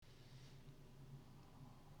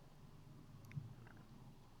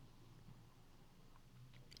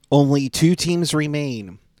Only two teams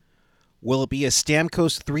remain. Will it be a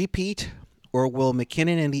Stamkos three-peat, or will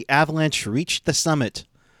McKinnon and the Avalanche reach the summit?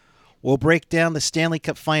 We'll break down the Stanley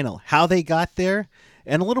Cup final, how they got there,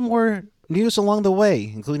 and a little more news along the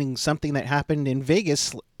way, including something that happened in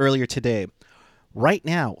Vegas earlier today. Right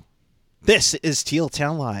now, this is Teal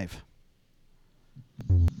Town Live.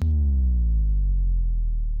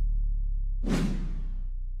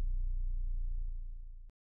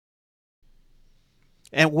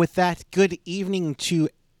 And with that, good evening to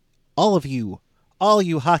all of you, all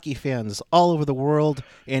you hockey fans all over the world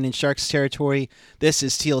and in Sharks territory. This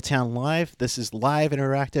is Teal Town Live. This is live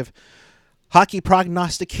interactive hockey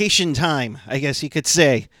prognostication time, I guess you could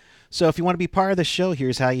say. So if you want to be part of the show,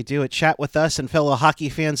 here's how you do it. Chat with us and fellow hockey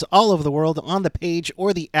fans all over the world on the page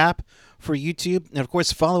or the app for YouTube. And of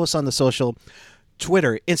course, follow us on the social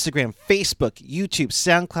Twitter, Instagram, Facebook, YouTube,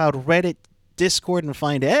 SoundCloud, Reddit, Discord, and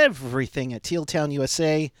find everything at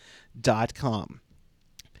tealtownusa.com.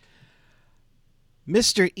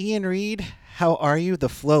 Mr. Ian Reed, how are you? The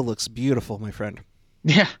flow looks beautiful, my friend.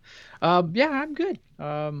 Yeah. I'm good.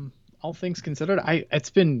 All things considered,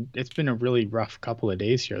 it's been a really rough couple of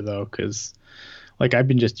days here though, because like I've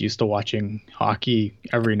been just used to watching hockey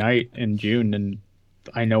every night in June, and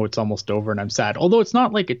I know it's almost over and I'm sad. Although it's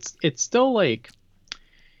not like it's still like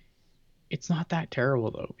it's not that terrible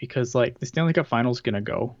though, because like the Stanley Cup final is gonna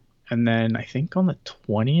go, and then I think on the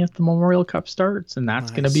 20th the Memorial Cup starts, and that's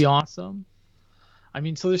gonna be awesome. I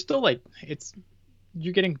mean, so there's still like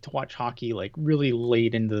you're getting to watch hockey like really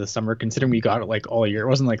late into the summer, considering we got it like all year. It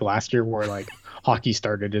wasn't like last year where like hockey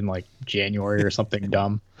started in like January or something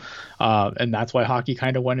dumb, and that's why hockey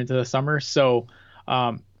kind of went into the summer. So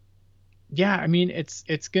yeah, I mean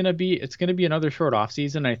it's gonna be another short off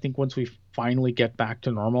season. I think once we finally get back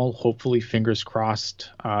to normal, hopefully fingers crossed,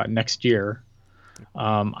 next year.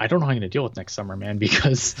 I don't know how I'm gonna deal with next summer, man,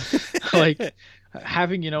 because like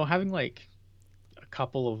having like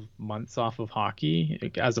couple of months off of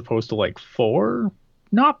hockey as opposed to like 4,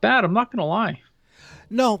 not bad, I'm not gonna lie.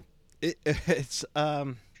 No, it's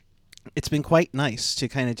been quite nice to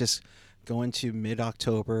kind of just go into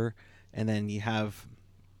mid-October, and then you have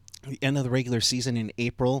the end of the regular season in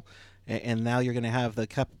April, and now you're going to have the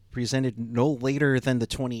cup presented no later than the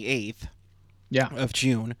 28th of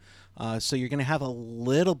June. So you're going to have a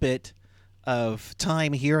little bit of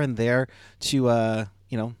time here and there to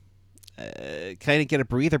kind of get a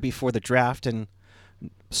breather before the draft. And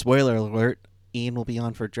spoiler alert, Ian will be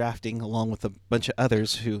on for drafting along with a bunch of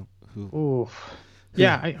others who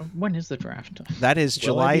when is the draft? That is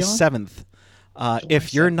July 7th.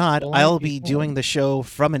 If you're not, I'll be doing the show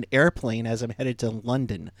from an airplane as I'm headed to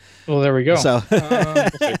London. Well, there we go. So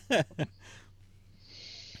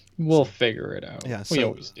we'll figure it out. Yeah, so we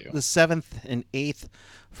always do. The 7th and 8th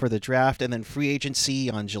for the draft, and then free agency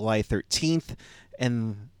on July 13th,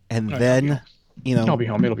 and then I'll be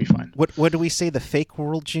home. It'll be fine. What do we say? The fake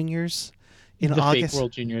World Juniors in August. Fake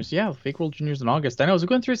World Juniors, yeah, fake World Juniors in August. And I was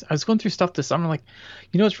going through stuff this summer, like,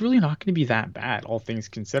 it's really not going to be that bad, all things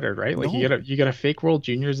considered, right? Like you got a fake World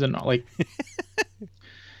Juniors, and like,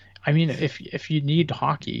 I mean, if you need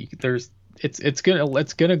hockey, it's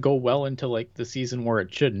gonna go well into like the season where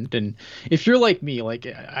it shouldn't. And if you're like me, like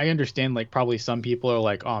I understand, like probably some people are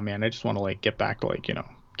like, oh man, I just want to like get back to like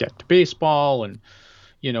get to baseball, and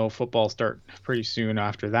football start pretty soon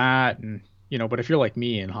after that, and but if you're like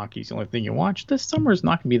me and hockey's the only thing you watch, this summer is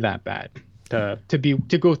not gonna be that bad to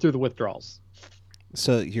go through the withdrawals.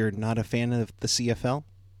 So you're not a fan of the CFL?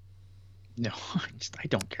 No, I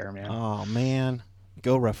don't care, man. Oh man,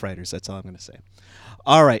 go Rough Riders. That's all I'm gonna say.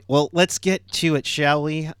 All right, well, let's get to it, shall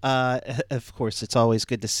we? Of course, it's always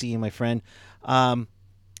good to see you, my friend. To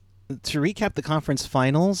recap the conference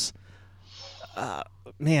finals,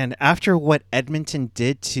 man, after what Edmonton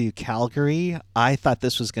did to Calgary, I thought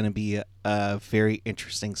this was going to be a very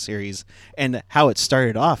interesting series. And how it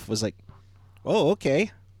started off was like, oh,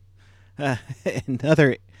 okay.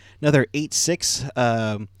 Another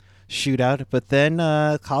 8-6 shootout. But then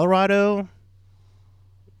Colorado,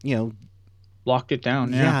 locked it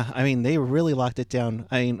down. Yeah, I mean, they really locked it down.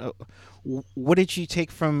 I mean, what did you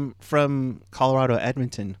take from Colorado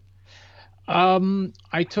Edmonton?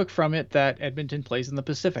 I took from it that Edmonton plays in the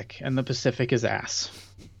Pacific, and the Pacific is ass.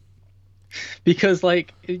 Because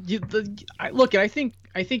like I think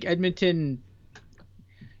Edmonton,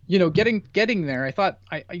 getting there, I thought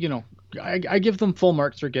I give them full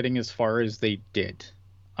marks for getting as far as they did.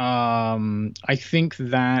 I think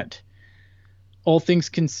that all things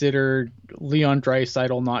considered, Leon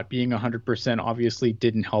Draisaitl not being 100% obviously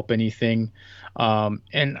didn't help anything.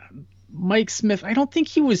 And Mike Smith, I don't think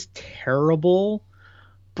he was terrible,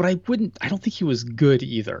 but I don't think he was good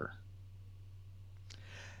either.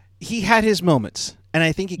 He had his moments, and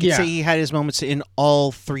I think you could say Yeah, he had his moments in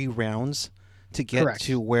all three rounds to get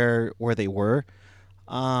to correct. where they were.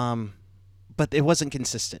 Um, but it wasn't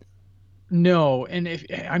consistent. No, and if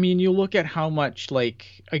I mean you look at how much like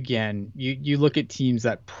again, you look at teams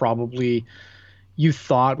that probably you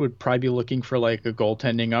thought would probably be looking for like a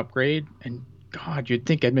goaltending upgrade, and God, you'd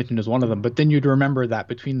think Edmonton is one of them, but then you'd remember that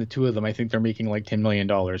between the two of them, I think they're making like $10 million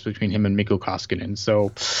between him and Mikko Koskinen.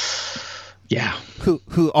 So, yeah,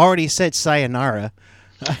 Who already said sayonara.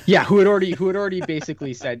 yeah, who had already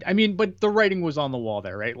basically said. I mean, but the writing was on the wall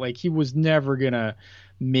there, right? Like he was never gonna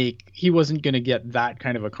he wasn't gonna get that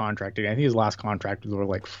kind of a contract again. I think his last contract was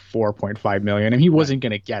like 4.5 million, and he Right. wasn't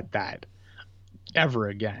gonna get that ever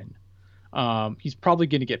again. He's probably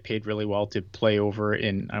going to get paid really well to play over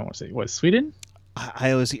in, I don't want to say, what, Sweden?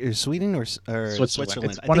 I was either Sweden or Switzerland.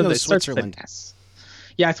 Switzerland. It's I one think it of the, was it starts with an Switzerland. S.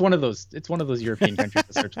 Yeah, it's one of those European countries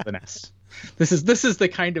that starts with an S. This is the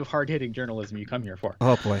kind of hard hitting journalism you come here for.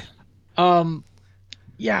 Oh boy. Um,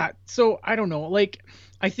 yeah, so I don't know. Like,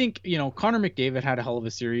 I think, Connor McDavid had a hell of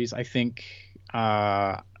a series. I think,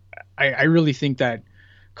 I really think that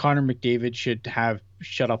Connor McDavid should have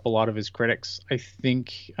shut up a lot of his critics. I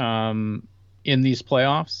think, in these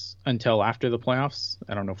playoffs until after the playoffs.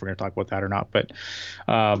 I don't know if we're going to talk about that or not, but,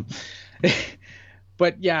 um,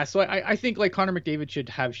 but yeah, so I think like Connor McDavid should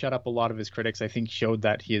have shut up a lot of his critics. I think showed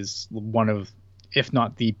that he is one of, if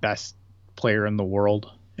not the best player in the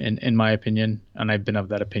world, in my opinion, and I've been of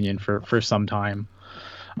that opinion for some time.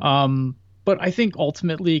 But I think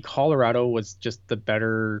ultimately Colorado was just the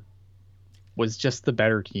better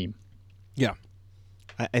team. Yeah.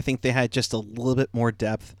 I think they had just a little bit more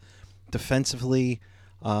depth defensively.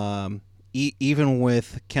 Even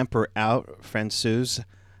with Kemper out, Francouz,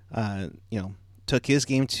 took his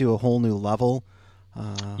game to a whole new level.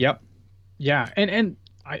 Uh, Yep. Yeah, and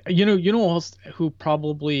I who else who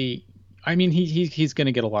probably, I mean he's going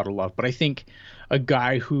to get a lot of love, but I think a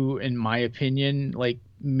guy who in my opinion like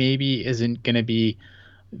maybe isn't going to be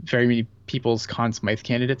very many people's Conn Smythe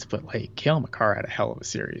candidates, but like Cale Makar had a hell of a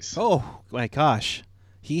series. oh my gosh,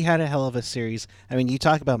 he had a hell of a series. I mean, you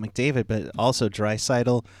talk about McDavid, but also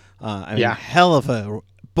Draisaitl. I mean, Yeah. hell of a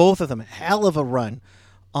both of them, hell of a run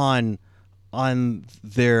on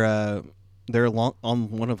their long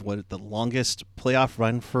on one of what the longest playoff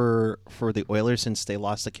run for the Oilers since they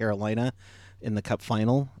lost to Carolina in the Cup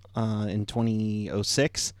final in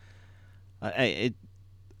 2006. It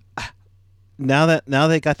now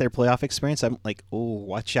they got their playoff experience. I'm like, oh,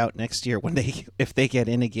 watch out next year when they if they get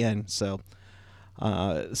in again. So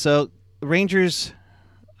Rangers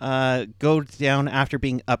go down after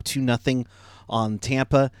being up 2-0 on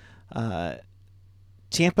Tampa. Uh,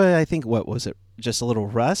 Tampa, I think, what was it? Just a little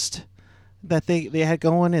rust that they had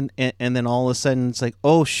going, and then all of a sudden it's like,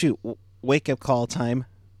 oh shoot, wake up call time.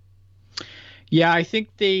 Yeah, I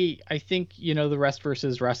think, the rest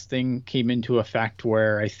versus rest thing came into effect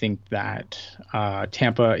where I think that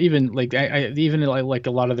Tampa, even like even like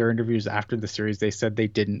a lot of their interviews after the series, they said they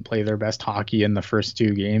didn't play their best hockey in the first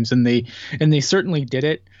two games, and they certainly did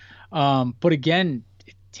it. But again,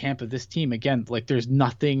 Tampa, this team again, like there's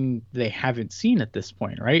nothing they haven't seen at this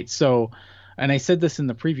point, right? So, and I said this in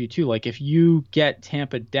the preview too, like if you get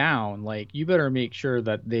Tampa down, like you better make sure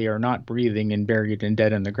that they are not breathing and buried and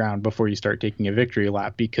dead in the ground before you start taking a victory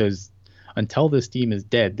lap, because until this team is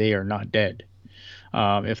dead, they are not dead.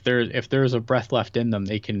 If there's a breath left in them,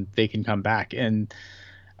 they can come back. And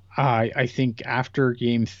I think after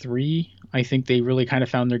game three, I think they really kind of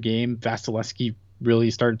found their game. Vasilevsky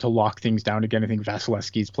really started to lock things down again. I think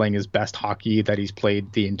Vasilevsky's playing his best hockey that he's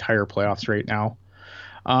played the entire playoffs right now.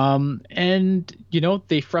 And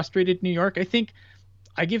they frustrated New York. I think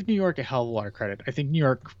I give New York a hell of a lot of credit. I think New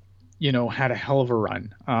York, had a hell of a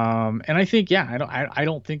run. And I think, yeah, I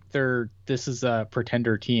don't think this is a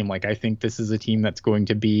pretender team. Like I think this is a team that's going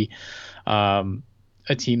to be, um,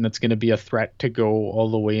 a team that's going to be a threat to go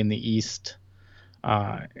all the way in the East,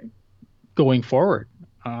 uh, going forward.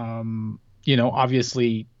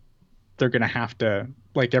 Obviously they're going to have to,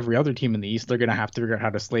 like every other team in the East, they're going to have to figure out how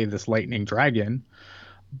to slay this lightning dragon.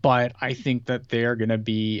 But I think that they are going to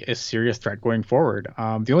be a serious threat going forward.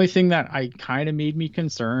 The only thing that I kind of made me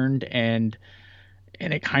concerned, and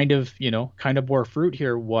it kind of bore fruit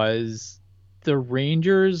here, was the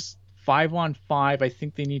Rangers 5-on-5. I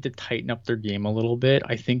think they need to tighten up their game a little bit.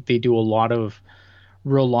 I think they do a lot of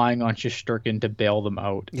relying on Shesterkin to bail them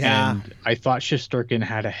out, Yeah. and I thought Shesterkin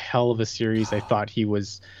had a hell of a series. I thought he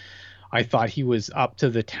was up to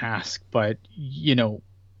the task, but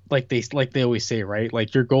like they always say, right?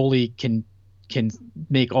 Like your goalie can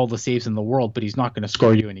make all the saves in the world, but he's not going to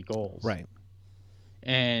score you any goals. Right.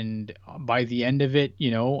 And by the end of it,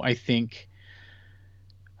 I think,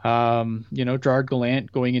 Gerard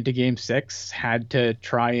Gallant going into Game 6 had to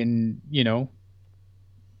try and,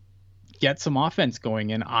 get some offense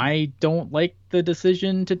going. And I don't like the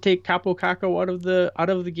decision to take Capo Caco out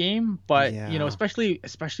of the game, but Yeah. especially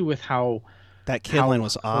with how That kid line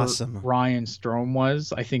was hurt awesome. Ryan Strome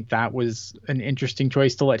was. I think that was an interesting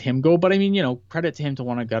choice to let him go. But I mean, credit to him to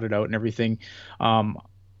want to gut it out and everything. I'll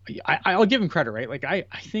give him credit, right? Like I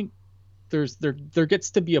think there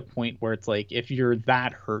gets to be a point where it's like, if you're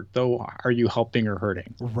that hurt though, are you helping or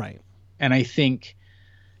hurting? Right. And I think,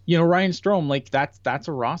 Ryan Strome, like that's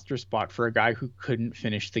a roster spot for a guy who couldn't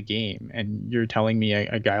finish the game. And you're telling me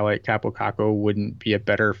a guy like Capo Caco wouldn't be a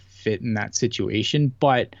better fit in that situation.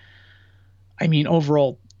 But I mean,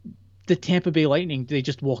 overall, the Tampa Bay Lightning, they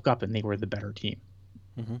just woke up and they were the better team.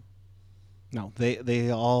 Mm-hmm. No,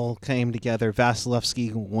 they all came together.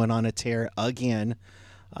 Vasilevsky went on a tear again.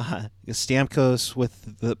 Stamkos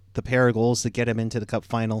with the pair of goals to get him into the Cup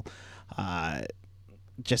final.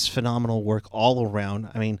 Just phenomenal work all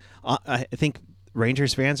around. I mean, I think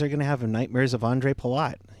Rangers fans are going to have nightmares of Andre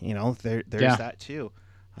Palat. There's that too.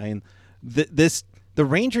 I mean, the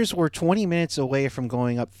Rangers were 20 minutes away from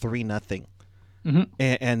going up 3-0. Mm-hmm.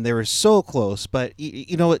 And they were so close, but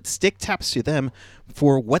it stick taps to them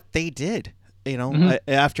for what they did. Mm-hmm.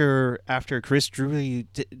 After Chris Drury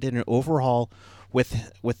did an overhaul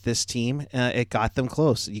with this team, it got them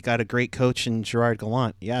close. You got a great coach in Gerard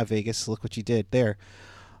Gallant. Yeah, Vegas, look what you did there.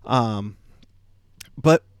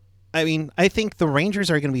 But I mean, I think the Rangers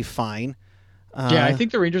are going to be fine. I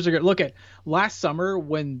think the Rangers are going to look at last summer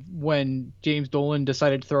when James Dolan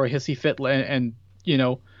decided to throw a hissy fit and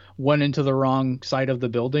went into the wrong side of the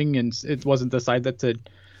building, and it wasn't the side that said,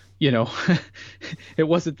 it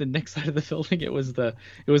wasn't the Knicks side of the building. It was the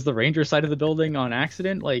Rangers side of the building on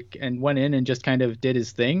accident, and went in and just kind of did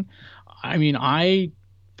his thing. I mean, I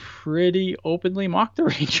pretty openly mocked the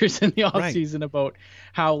Rangers in the offseason about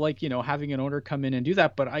how, having an owner come in and do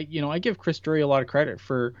that. But I give Chris Drury a lot of credit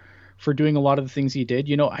for doing a lot of the things he did.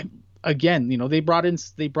 They brought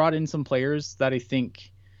in some players that I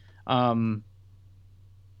think,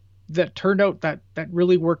 that turned out that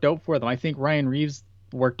really worked out for them. I think Ryan Reeves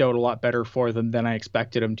worked out a lot better for them than I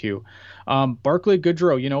expected him to. Barclay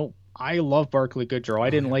Goodrow, I love Barclay Goodrow. I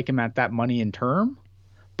didn't like him at that money in term,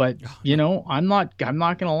 but I'm not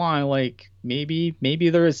gonna lie. Like maybe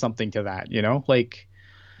there is something to that.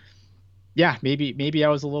 Maybe I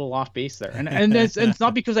was a little off base there, and it's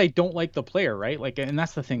not because I don't like the player, right? Like, and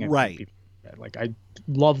that's the thing, right? Like, I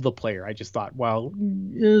love the player. I just thought, well,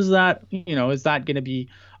 is that going to be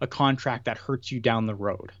a contract that hurts you down the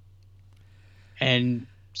road? And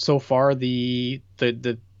so far, the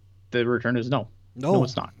return is no. No,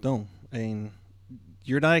 it's not. No, I mean,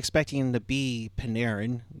 you're not expecting him to be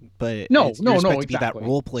Panarin, but no, exactly. To be that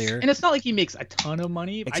role player. And it's not like he makes a ton of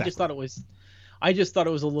money. Exactly. I just thought it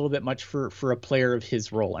was a little bit much for a player of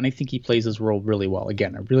his role, and I think he plays his role really well.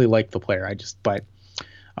 Again, I really like the player.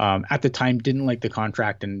 At the time, didn't like the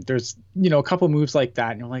contract, and there's a couple moves like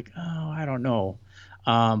that, and you're like, oh, I don't know.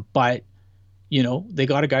 But they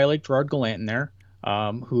got a guy like Gerard Gallant in there,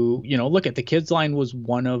 who look at the kids line was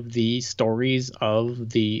one of the stories of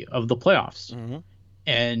the playoffs, mm-hmm.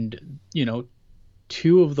 and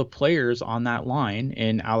two of the players on that line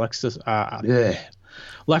in Alexis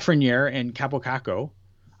Lafreniere and Capo Caco.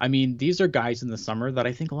 I mean, these are guys in the summer that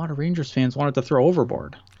I think a lot of Rangers fans wanted to throw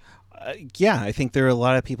overboard. I think there are a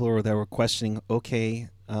lot of people that were questioning, okay,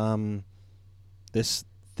 this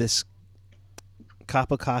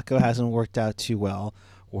Capo Caco hasn't worked out too well.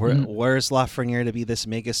 Where's Lafreniere to be this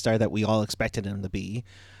megastar that we all expected him to be?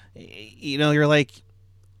 You're like,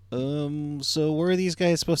 so where are these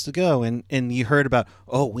guys supposed to go? And you heard about,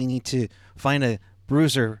 we need to find a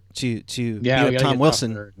bruiser to beat up Tom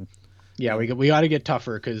Wilson. Tougher. Yeah, we got to get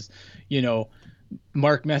tougher because,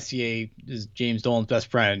 Mark Messier is James Dolan's best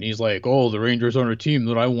friend. He's like, the Rangers aren't a team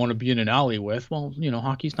that I want to be in an alley with. Well,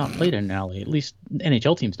 hockey's not played in an alley. At least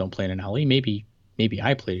NHL teams don't play in an alley. Maybe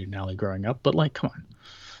I played in an alley growing up, but come on,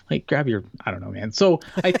 grab your, I don't know, man. So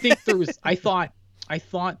I think I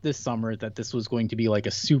thought this summer that this was going to be like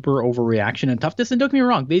a super overreaction and toughness. And don't get me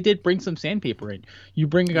wrong, they did bring some sandpaper in. You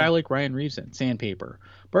bring a guy like Ryan Reeves in, sandpaper.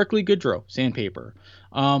 Barclay Goodrow, sandpaper.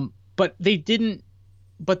 But they didn't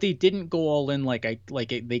go all in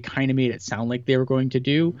they kind of made it sound like they were going to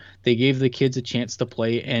do. They gave the kids a chance to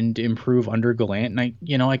play and improve under Gallant. And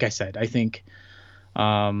like I said, I think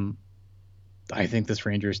this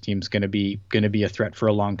Rangers team's going to be a threat for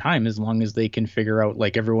a long time, as long as they can figure out,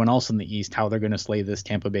 like everyone else in the East, how they're going to slay this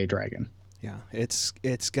Tampa Bay Dragon. Yeah, it's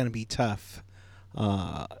going to be tough,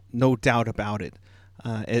 no doubt about it.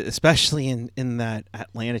 Especially in that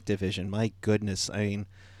Atlantic division. My goodness, I mean,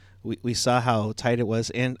 we saw how tight it was,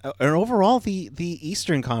 and overall the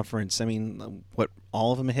Eastern Conference. I mean, what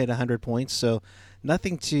all of them hit 100 points, so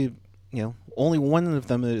nothing to only one of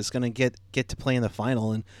them is going to get to play in the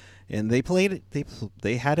final, and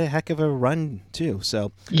they had a heck of a run too.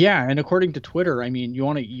 So yeah, and according to Twitter, I mean,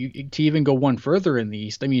 to even go one further in the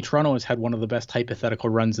East. I mean, Toronto has had one of the best hypothetical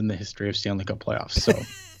runs in the history of Stanley Cup playoffs. So.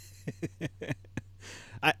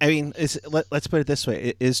 I mean, let's put it this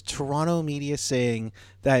way: is Toronto media saying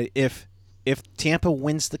that if Tampa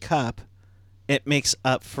wins the cup, it makes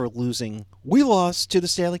up for losing? We lost to the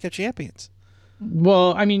Stanley Cup champions.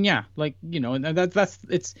 Well, I mean, yeah, like, and that's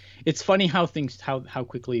it's funny how how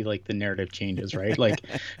quickly like the narrative changes, right? Like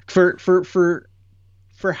for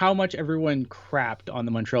how much everyone crapped on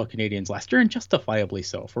the Montreal Canadiens last year, and justifiably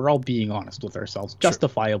so. If we're all being honest with ourselves,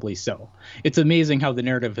 justifiably so. It's amazing how the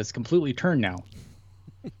narrative has completely turned now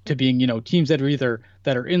to being, teams that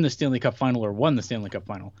are in the Stanley Cup final or won the Stanley Cup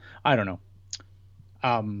final. I don't know.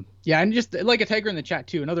 Yeah, and just like a Tiger in the chat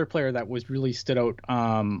too, another player that was really stood out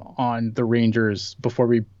on the Rangers before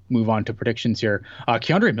we move on to predictions here.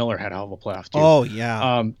 Keandre Miller had a hell of a playoff too. Oh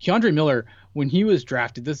yeah. Keandre Miller, when he was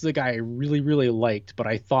drafted, this is a guy I really, really liked, but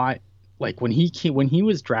I thought like when he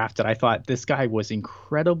was drafted, I thought this guy was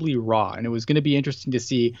incredibly raw, and it was going to be interesting to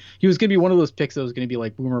see. He was going to be one of those picks that was going to be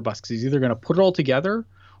like boomer bust, because he's either going to put it all together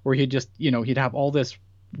or he'd just, he'd have all this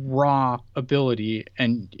raw ability,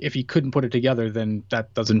 and if he couldn't put it together, then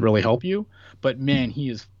that doesn't really help you. But man, he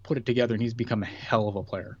has put it together, and he's become a hell of a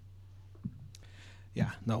player.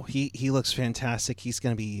 Yeah, no, he looks fantastic. He's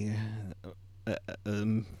going to be,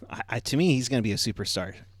 to me, he's going to be a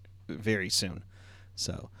superstar very soon.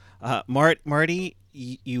 So, Marty,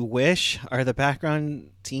 you wish, are the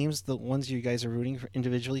background teams the ones you guys are rooting for,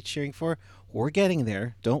 individually cheering for? We're getting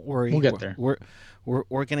there. Don't worry. We'll get there. We're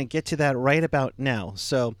going to get to that right about now.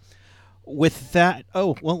 So with that,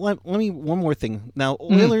 let me one more thing. Now,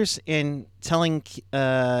 Oilers in telling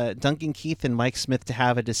Duncan Keith and Mike Smith to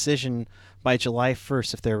have a decision by July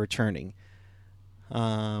 1st if they're returning.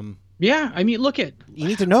 Yeah, I mean, you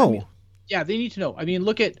need to know. I mean, yeah, they need to know. I mean,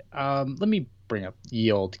 look at let me bring up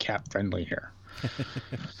Yield Cap Friendly here.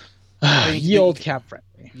 Yield Cap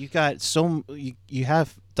Friendly. You got you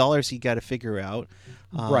have dollars you got to figure out,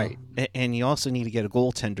 right? And you also need to get a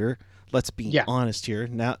goaltender. Let's be honest here.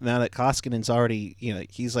 Now that Koskinen's already,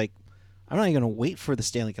 he's like, I'm not even going to wait for the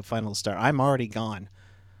Stanley Cup final to start. I'm already gone.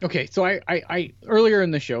 Okay, so I earlier in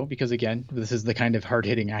the show, because again, this is the kind of hard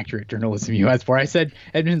hitting, accurate journalism you asked for. I said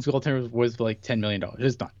Edmonton's goaltender was like $10 million.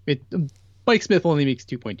 It's not. Mike Smith only makes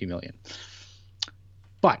 $2.2 million.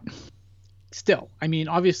 But still, I mean,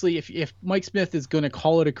 obviously, if Mike Smith is going to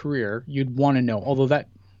call it a career, you'd want to know. Although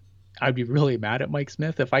I'd be really mad at Mike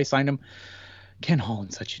Smith if I signed him. Ken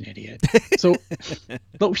Holland's such an idiot. So,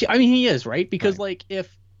 but I mean, he is, right? Because like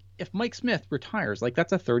if Mike Smith retires, like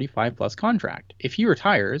that's a 35+ contract. If he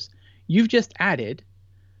retires, you've just added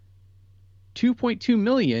 $2.2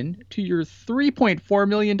 million to your $3.4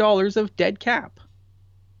 million of dead cap.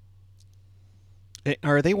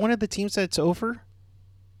 Are they one of the teams that's over?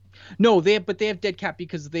 No, they have dead cap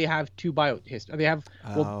because they have two buyout history. They have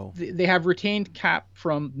they have retained cap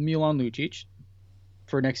from Milan Lucic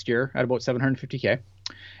for next year at about $750K,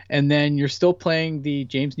 and then you're still playing the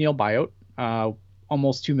James Neal buyout,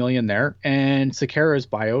 almost $2 million there, and Sekera's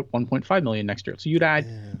buyout $1.5 million next year. So you'd add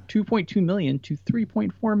 $2.2 million to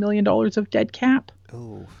 $3.4 million of dead cap.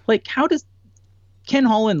 Oh, like how does Ken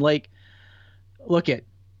Holland look at?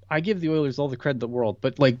 I give the Oilers all the credit in the world,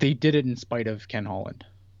 but like they did it in spite of Ken Holland.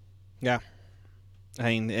 Yeah.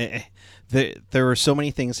 I mean, there were so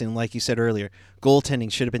many things, and like you said earlier, goaltending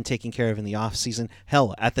should have been taken care of in the offseason.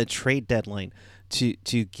 Hell, at the trade deadline, to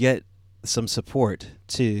get some support,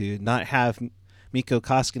 to not have Mikko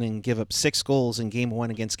Koskinen give up 6 goals in Game 1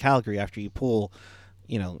 against Calgary after you pull,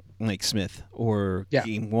 Mike Smith, or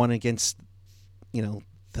Game 1 against,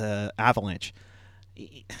 the Avalanche.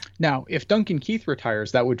 Now, if Duncan Keith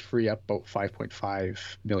retires, that would free up about $5.5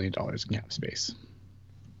 million in cap space.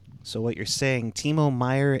 So what you're saying, Timo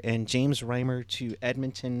Meier and James Reimer to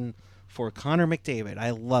Edmonton for Connor McDavid.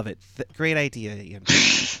 I love it. Great idea, Ian.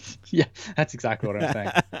 Yeah, that's exactly what I'm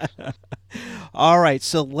saying. All right,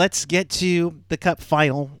 so let's get to the Cup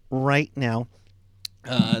final right now.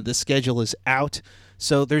 The schedule is out.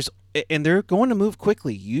 So they're going to move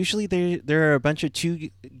quickly. Usually there are a bunch of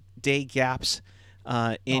 2-day gaps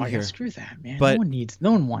in here. Screw that, man. But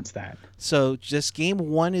no one wants that. So just Game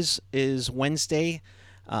 1 is Wednesday.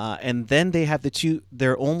 And then they have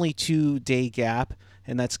their only 2-day gap,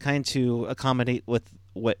 and that's kind of to accommodate with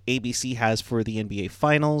what ABC has for the NBA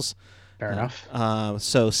Finals. Fair enough.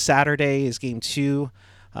 So Saturday is game 2,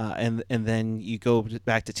 and then you go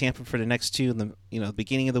back to Tampa for the next 2 in the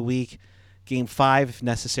beginning of the week. Game 5, if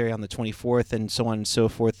necessary, on the 24th, and so on and so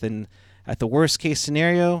forth. And at the worst case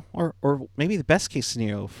scenario, or maybe the best case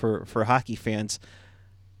scenario for hockey fans,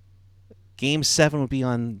 Game 7 will be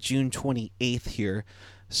on June 28th here.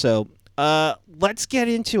 So let's get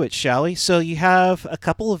into it, shall we? So you have a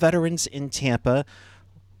couple of veterans in Tampa.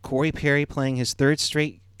 Corey Perry playing his 3rd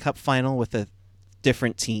straight Cup final with a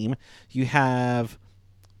different team. You have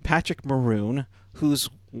Patrick Maroon, who's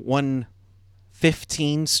won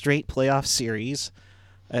 15 straight playoff series,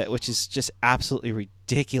 which is just absolutely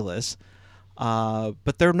ridiculous.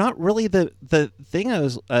 But they're not really the thing I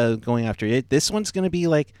was going after. This one's going to be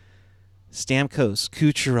like Stamkos,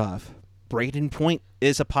 Kucherov, Braden Point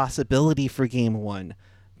is a possibility for Game 1.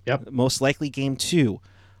 Yep. Most likely Game 2.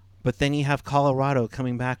 But then you have Colorado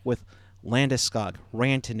coming back with Landeskog,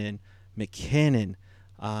 Rantanen, McKinnon.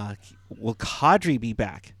 Will Kadri be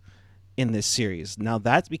back in this series? Now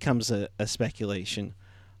that becomes a speculation.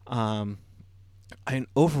 And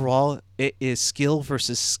overall, it is skill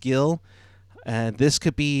versus skill. This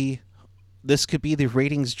could be the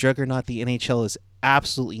ratings juggernaut the NHL is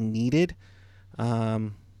absolutely needed.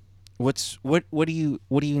 What do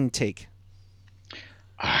you take?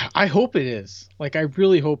 I hope it is. Like, I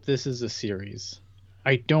really hope this is a series.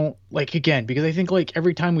 I don't again, because I think like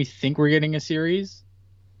every time we think we're getting a series,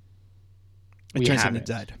 it turns into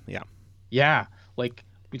dud. Yeah. Yeah. Like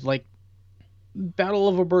Battle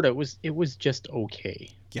of Alberta, it was just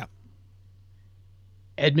okay. Yeah.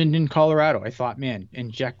 Edmonton, Colorado, I thought, man,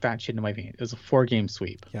 inject that shit into my vein. It was a 4-game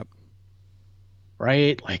sweep. Yep.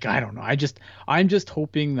 Right? Like, I don't know. I'm just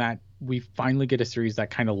hoping that we finally get a series that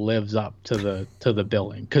kind of lives up to the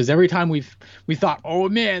billing. Because every time we thought, oh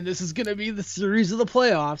man, this is gonna be the series of the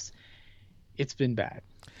playoffs, it's been bad.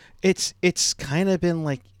 It's kind of been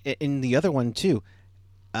like in the other one too.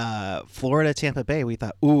 Florida, Tampa Bay, we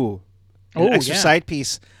thought, ooh, extra side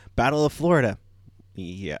piece, Battle of Florida.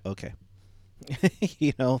 Yeah, okay.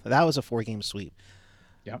 That was a 4-game sweep.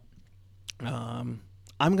 Yep.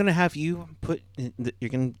 I'm gonna have you put.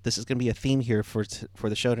 This is gonna be a theme here for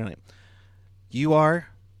the show tonight. You are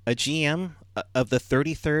a GM of the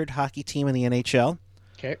 33rd hockey team in the NHL.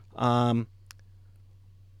 Okay.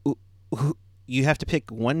 You have to pick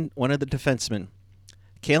one of the defensemen,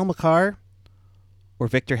 Cale Makar or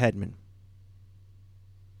Victor Hedman.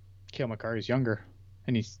 Cale Makar is younger,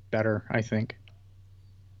 and he's better, I think.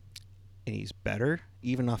 And he's better,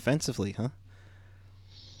 even offensively, huh?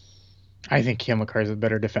 I think Cale Makar is a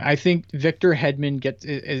better defense. I think Victor Hedman gets.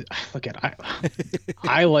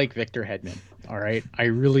 I like Victor Hedman. All right, I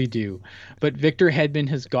really do. But Victor Hedman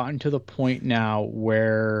has gotten to the point now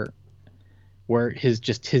where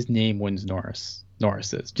his name wins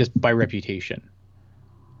Norris's just by reputation.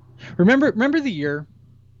 Remember the year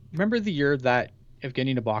that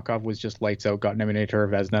Evgeny Nabokov was just lights out, got nominated to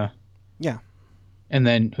Vezina. Yeah. And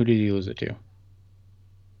then who did he lose it to?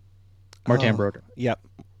 Martin Brodeur. Yep.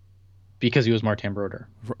 Because he was Martin Brodeur.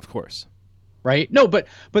 Of course. Right? No, but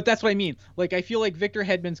that's what I mean. Like, I feel like Victor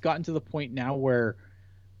Hedman's gotten to the point now where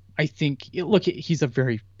I think he's a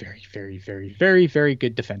very, very, very, very, very, very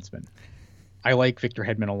good defenseman. I like Victor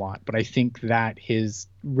Hedman a lot, but I think that his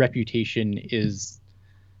reputation is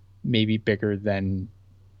maybe bigger than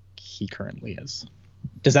he currently is.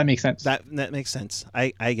 Does that make sense? That makes sense.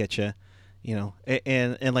 I get you.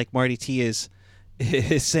 And like Marty T is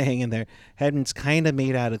saying in there, Hedman's kind of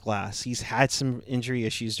made out of glass. He's had some injury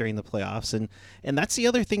issues during the playoffs, and that's the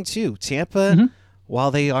other thing too. Tampa,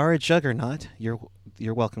 while they are a juggernaut, you're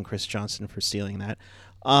welcome, Chris Johnson, for stealing that.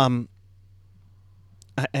 I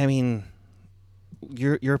mean,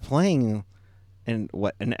 you're playing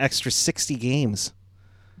an extra 60 games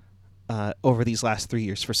over these last 3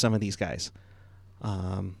 years for some of these guys.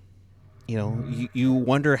 You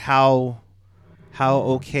wonder how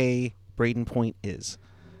okay Braden Point is.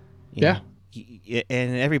 You know,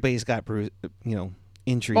 and everybo's got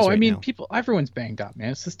injuries. Oh, right I mean, now. everyone's banged up,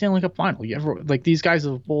 man. It's the Stanley Cup final. These guys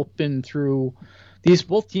have both been through.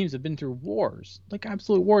 Both teams have been through wars, like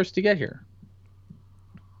absolute wars to get here.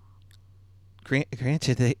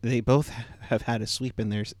 Granted, they both have had a sweep in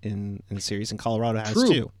the series, and Colorado has True.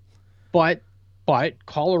 too. But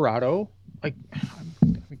Colorado, I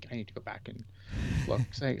need to go back and look.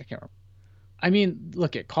 'Cause I can't remember. I mean,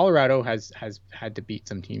 look at Colorado has had to beat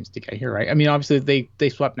some teams to get here, right? I mean, obviously they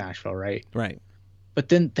swept Nashville, right? Right. But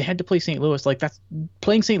then they had to play St. Louis. Like,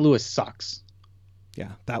 playing St. Louis sucks.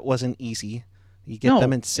 Yeah, that wasn't easy. You get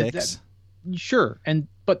them in 6. Sure,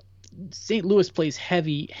 but St. Louis plays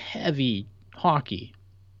heavy hockey.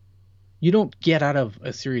 You don't get out of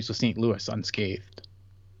a series with St. Louis unscathed.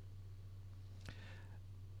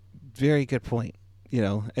 Very good point.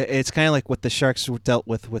 It's kind of like what the Sharks dealt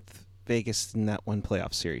with Vegas in that one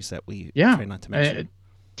playoff series that we Yeah. try not to mention.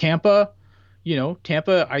 Tampa,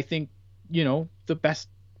 Tampa, I think, the best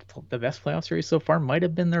playoff series so far might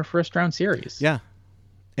have been their first round series. Yeah.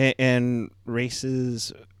 And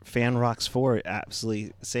Race's Fan Rocks 4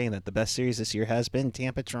 absolutely saying that the best series this year has been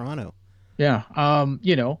Tampa Toronto. Yeah.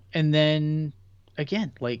 And then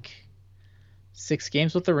again, like 6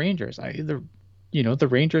 games with the Rangers. The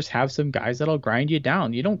Rangers have some guys that'll grind you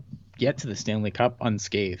down. You don't get to the Stanley Cup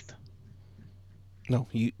unscathed. No,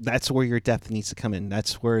 that's where your depth needs to come in.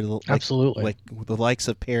 That's where Absolutely, like the likes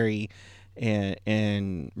of Perry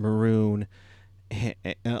and Maroon,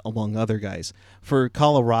 among other guys. For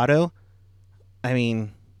Colorado, I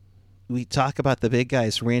mean, we talk about the big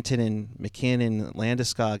guys, Rantanen and McKinnon and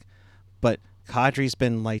Landeskog, but Kadri's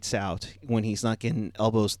been lights out when he's not getting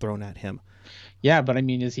elbows thrown at him. Yeah, but I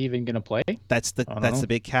mean, is he even going to play? That's the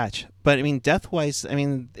big catch. But I mean, depth-wise, I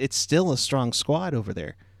mean, it's still a strong squad over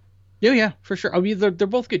there. Yeah, for sure. I mean, they're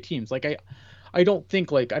both good teams. Like I don't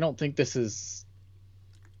think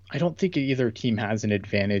either team has an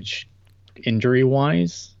advantage injury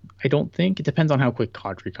wise. I don't think. It depends on how quick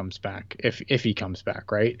Kadri comes back, if he comes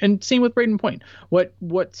back, right? And same with Braden Point. What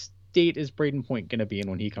state is Braden Point going to be in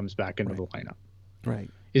when he comes back into the lineup? Right.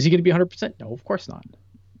 Is he going to be 100%? No, of course not.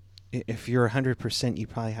 If you're 100%, you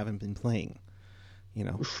probably haven't been playing.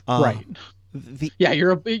 Right. If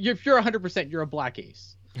you're 100%, you're a black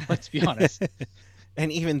ace. Let's be honest. And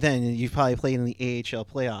even then, you probably played in the AHL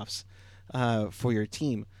playoffs for your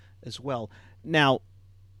team as well. Now,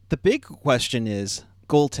 the big question is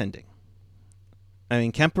goaltending. I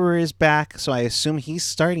mean, Kemper is back, so I assume he's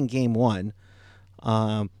starting game 1.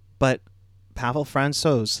 But Pavel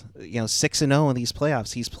Francouz, 6-0 in these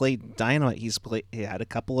playoffs. He's played dynamite. He had a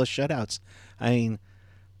couple of shutouts. I mean,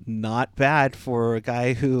 not bad for a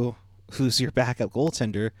guy who's your backup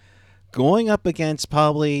goaltender, going up against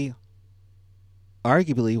arguably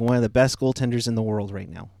one of the best goaltenders in the world right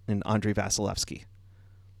now, in Andrei Vasilevsky.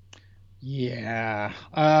 Yeah.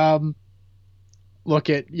 Credit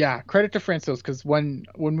to Francouz, because when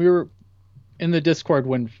we were in the Discord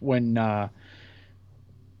when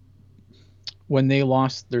they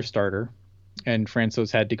lost their starter and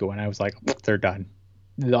Francouz had to go in, I was like, they're done.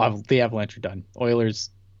 The Avalanche are done. Oilers,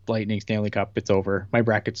 Lightning, Stanley Cup, it's over. My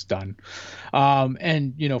bracket's done.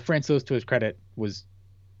 And Francouz, to his credit, was,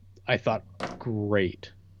 I thought,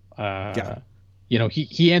 great.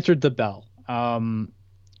 He answered the bell.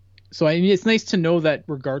 So I mean, it's nice to know that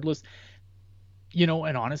regardless, and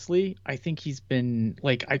honestly, I think he's been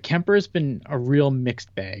Kemper's been a real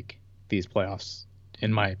mixed bag these playoffs,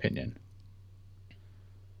 in my opinion.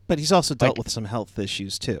 But he's also dealt with some health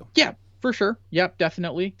issues too. Yeah, for sure. Yep,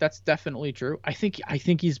 definitely. That's definitely true. I think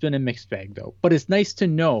he's been a mixed bag though. But it's nice to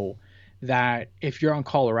know that if you're on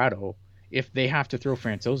Colorado, if they have to throw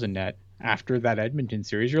Francouz in net after that Edmonton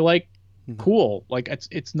series, you're like, cool. Like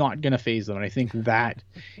it's not gonna phase them. And I think that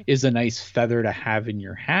is a nice feather to have in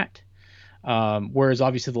your hat. Whereas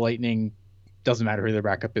obviously the Lightning, doesn't matter who their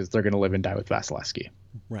backup is, they're gonna live and die with Vasilevsky.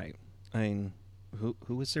 Right. I mean,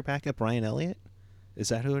 who is their backup? Ryan Elliott? Is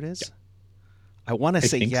that who it is? Yeah. I want to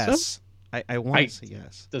say yes. So? I want to say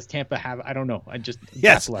yes. Does Tampa have? I don't know.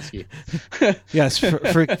 Yes. Vasilevsky. Yes.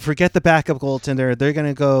 Forget the backup goaltender. They're going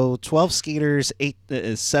to go 12 skaters,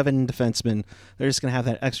 7 defensemen. They're just going to have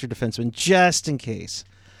that extra defenseman just in case.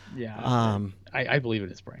 Yeah. I believe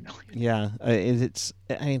it is Brian Elliott. Yeah.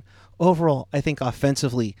 I mean, overall, I think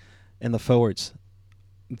offensively and the forwards,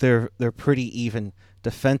 they're pretty even.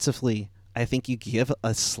 Defensively, I think you give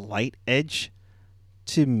a slight edge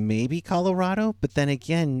to maybe Colorado, but then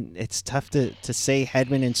again, it's tough to say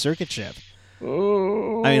Hedman and Sergachev.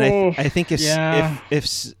 Oh, I mean, I think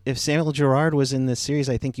if Samuel Girard was in this series,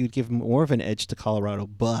 I think you'd give more of an edge to Colorado.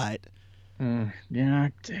 But oh,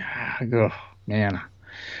 man,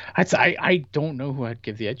 I don't know who I'd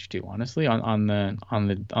give the edge to, honestly, on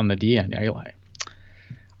the D end.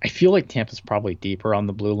 I feel like Tampa's probably deeper on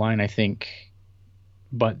the blue line, I think,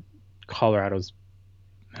 but Colorado's.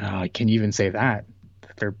 Can you even say that?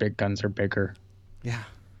 Their big guns are bigger. Yeah.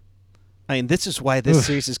 I mean, this is why this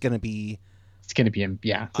series is going to be... It's going to be...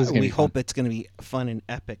 Yeah. We hope it's going to be fun and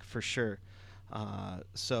epic for sure.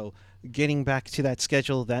 So getting back to that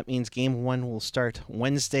schedule, that means Game 1 will start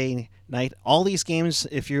Wednesday night. All these games,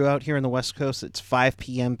 if you're out here on the West Coast, it's 5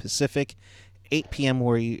 p.m. Pacific, 8 p.m.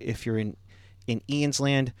 if you're in Ian's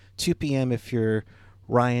land, 2 p.m. if you're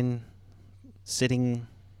Ryan sitting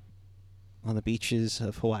on the beaches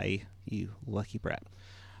of Hawaii. You lucky brat.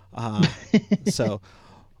 Uh, so,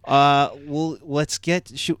 let's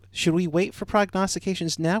get. Should we wait for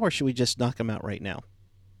prognostications now, or should we just knock them out right now?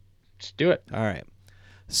 Let's do it. All right.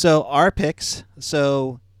 So our picks.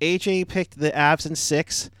 So AJ picked the Avs in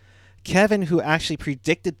 6. Kevin, who actually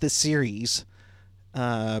predicted the series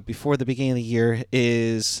before the beginning of the year,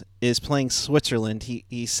 is playing Switzerland.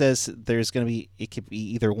 He says there's going to be, it could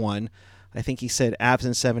be either one. I think he said Avs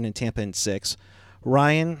in 7 and Tampa in 6.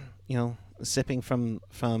 Ryan, sipping from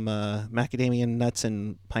macadamia nuts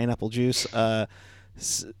and pineapple juice.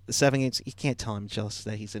 7 games. You can't tell I'm jealous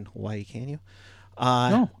that he's in Hawaii, can you?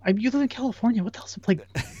 No, you live in California. What the hell's like?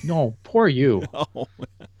 No, poor you. No.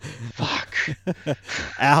 Fuck.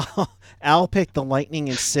 Al picked the Lightning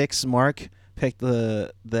in 6. Mark picked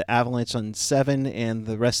the Avalanche on 7, and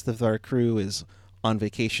the rest of our crew is on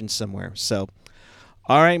vacation somewhere. So,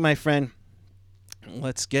 all right, my friend,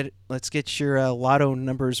 let's get your lotto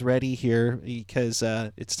numbers ready here, because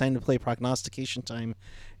it's time to play prognostication time.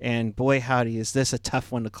 And boy, howdy, is this a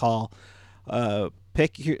tough one to call.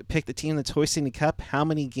 Pick the team that's hoisting the cup, how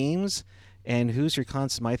many games, and who's your Conn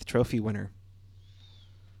Smythe Trophy winner.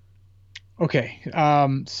 Okay,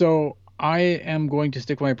 so I am going to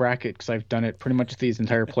stick with my bracket because I've done it pretty much these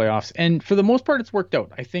entire playoffs, and for the most part, it's worked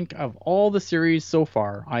out. I think of all the series so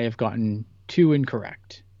far, I have gotten 2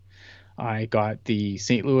 incorrect. I got the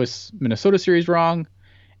St. Louis Minnesota series wrong,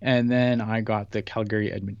 and then I got the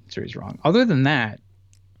Calgary Edmonton series wrong. Other than that,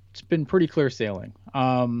 it's been pretty clear sailing.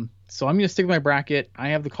 So I'm going to stick with my bracket. I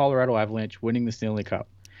have the Colorado Avalanche winning the Stanley Cup.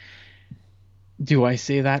 Do I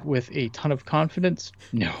say that with a ton of confidence?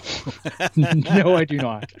 No. No, I do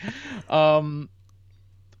not.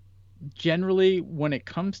 Generally, when it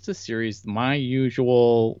comes to series, my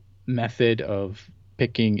usual method of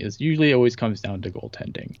picking is usually always comes down to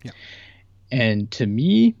goaltending. Yeah. And to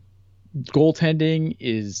me, goaltending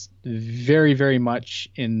is very, very much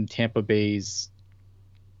in Tampa Bay's,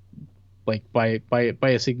 like by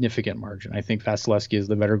a significant margin. I think Vasilevsky is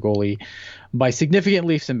the better goalie by significant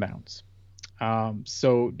leaps and bounds.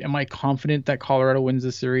 So am I confident that Colorado wins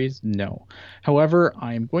the series? No. However,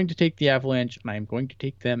 I'm going to take the Avalanche, and I'm going to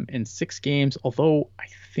take them in 6 games, although I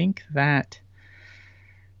think that,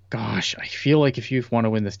 gosh, I feel like if you want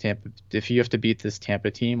to win this if you have to beat this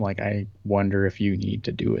Tampa team, like, I wonder if you need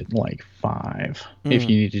to do it in like 5. If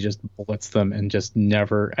you need to just blitz them and just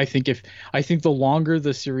never. I think the longer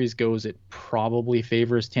the series goes, it probably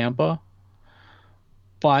favors Tampa.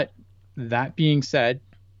 But that being said,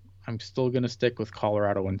 I'm still going to stick with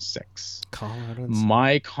Colorado in 6.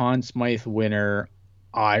 My Conn Smythe winner,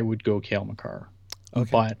 I would go Cale Makar. Okay.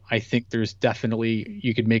 But I think there's definitely,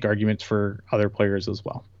 you could make arguments for other players as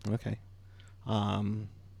well. Okay.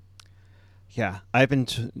 Yeah, I've been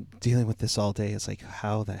dealing with this all day. It's like,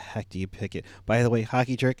 how the heck do you pick it? By the way,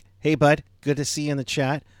 Hockey Jerk, hey, bud, good to see you in the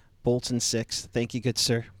chat. Bolts in 6. Thank you, good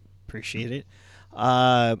sir. Appreciate it.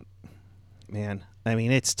 Man, I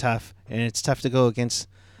mean, it's tough. And it's tough to go against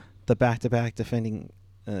the back-to-back defending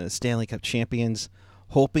Stanley Cup champions,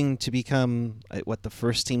 hoping to become, the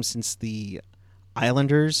first team since the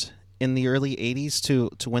Islanders in the early 80s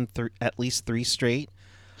to win at least 3 straight.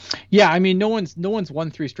 Yeah, I mean, no one's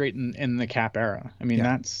won 3 straight in the Cap era. I mean,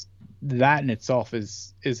 that in itself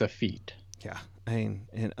is a feat. Yeah, I mean,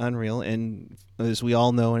 and unreal. And as we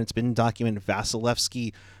all know, and it's been documented,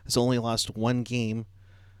 Vasilevsky has only lost 1 game.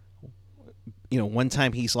 One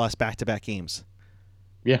time he's lost back-to-back games.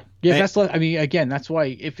 Yeah. I mean, again, that's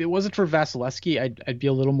why if it wasn't for Vasilevsky, I'd be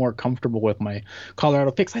a little more comfortable with my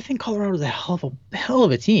Colorado picks. I think Colorado's a hell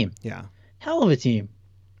of a team. Yeah, hell of a team.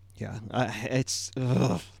 Yeah, it's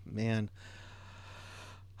man.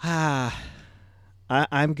 I'm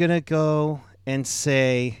gonna go and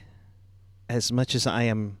say, as much as I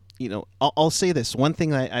am, I'll say this one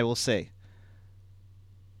thing I will say.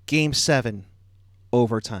 Game 7,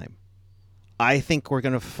 overtime. I think we're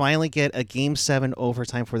going to finally get a Game 7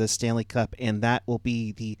 overtime for the Stanley Cup, and that will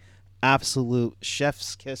be the absolute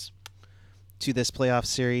chef's kiss to this playoff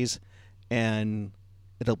series, and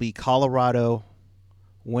it'll be Colorado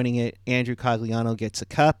winning it. Andrew Cogliano gets a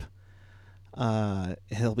cup.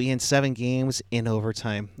 He'll be in 7 games in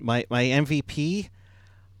overtime. My MVP,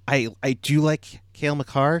 I do like Cale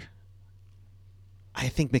Makar. I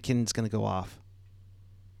think McKinnon's going to go off.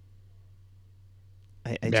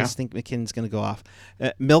 I just think McKinnon's going to go off.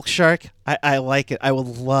 Milk Shark, I like it. I would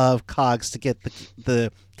love Cogs to get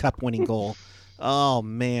the cup-winning goal. Oh,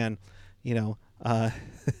 man.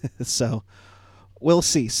 So we'll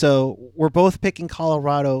see. So we're both picking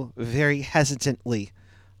Colorado very hesitantly.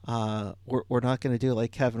 We're not going to do it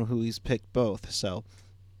like Kevin, who he's picked both. So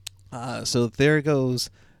there goes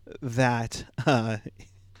that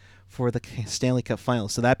for the Stanley Cup final.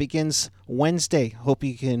 So that begins Wednesday. Hope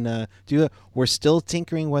you can do it. We're still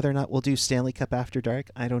tinkering whether or not we'll do Stanley Cup After Dark.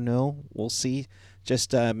 I don't know. We'll see.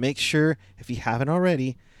 Just make sure, if you haven't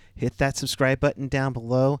already, hit that subscribe button down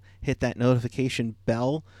below. Hit that notification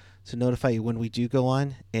bell to notify you when we do go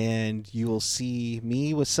on. And you will see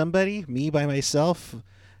me with somebody, me by myself.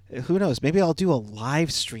 Who knows? Maybe I'll do a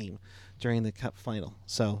live stream during the Cup final.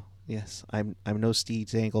 So, yes, I'm no Steve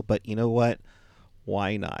Dangle, but you know what?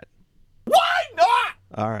 Why not?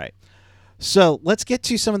 All right. So let's get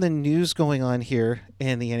to some of the news going on here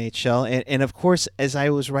in the NHL. And of course, as I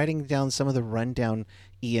was writing down some of the rundown,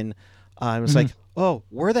 Ian, I was like, oh,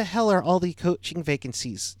 where the hell are all the coaching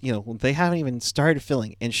vacancies? You know, they haven't even started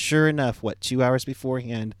filling. And sure enough, 2 hours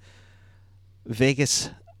beforehand, Vegas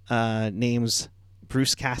names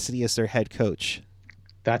Bruce Cassidy as their head coach.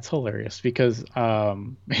 That's hilarious because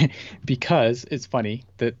because it's funny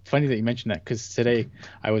that you mentioned that, because today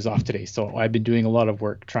I was off today, so I've been doing a lot of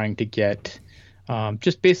work trying to get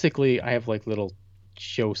just basically I have like little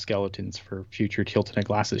show skeletons for future Tilted and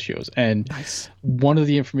Glasses shows, and Nice. one of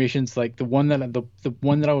the information's like the one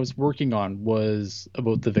that I was working on was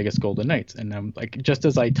about the Vegas Golden Knights, and I'm like, just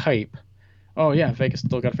as I type, oh yeah, Vegas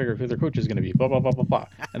still got to figure out who their coach is going to be, blah blah blah blah blah,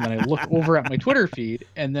 and then I look over at my Twitter feed,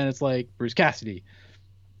 and then it's like Bruce Cassidy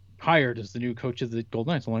hired as the new coach of the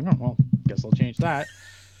Golden Knights. I'm like, oh well, guess I'll change that.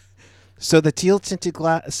 So the teal tinted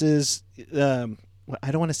glasses,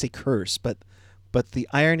 I don't want to say curse, but the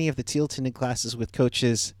irony of the teal tinted glasses with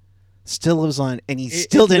coaches still lives on, and he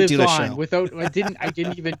still didn't do the show. Without I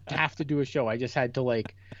didn't even have to do a show. I just had to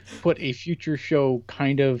like put a future show,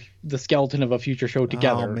 kind of the skeleton of a future show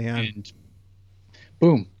together, and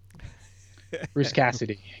boom. Bruce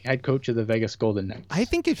Cassidy, head coach of the Vegas Golden Knights. I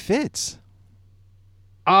think it fits.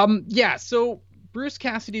 Yeah, so Bruce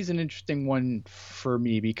Cassidy's an interesting one for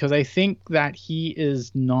me because I think that he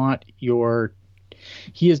is not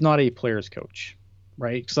a player's coach,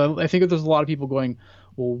 right? So I think that there's a lot of people going,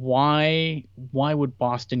 well, why would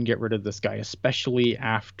Boston get rid of this guy, especially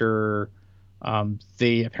after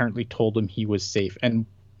they apparently told him he was safe? And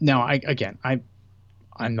now I'm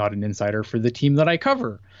not an insider for the team that I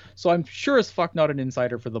cover, so I'm sure as fuck not an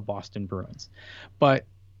insider for the Boston Bruins, but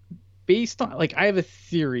based on, like, I have a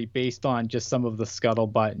theory based on just some of the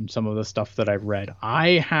scuttlebutt and some of the stuff that I've read.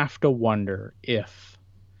 I have to wonder if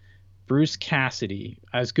Bruce Cassidy,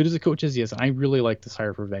 as good as a coach as he is, and I really like this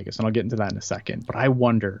hire for Vegas, and I'll get into that in a second, but I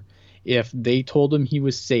wonder if they told him he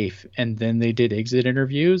was safe and then they did exit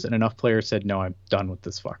interviews and enough players said, no, I'm done with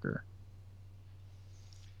this fucker.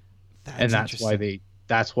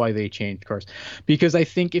 That's why they changed course. Because I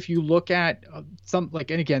think if you look at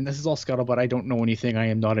and again, this is all scuttlebutt. I don't know anything. I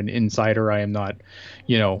am not an insider. I am not,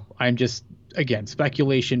 I'm just, again,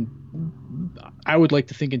 speculation. I would like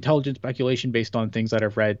to think intelligent speculation based on things that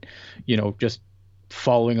I've read, just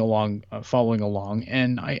following along.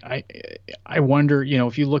 And I wonder,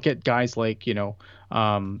 if you look at guys like,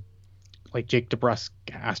 like Jake DeBrusk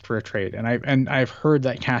asked for a trade. And I've heard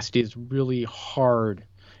that Cassidy is really hard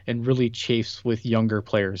and really chafes with younger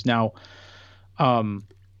players. Now, so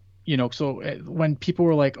when people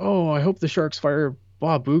were like, oh, I hope the Sharks fire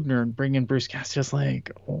Bob Boughner and bring in Bruce Cassidy, I was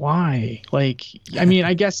like, why? Like, I mean,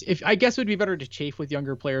 I guess it would be better to chafe with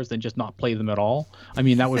younger players than just not play them at all. I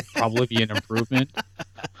mean, that would probably be an improvement.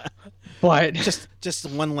 But just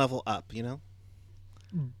one level up,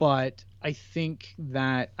 But I think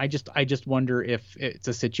that I just wonder if it's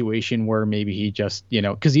a situation where maybe he just,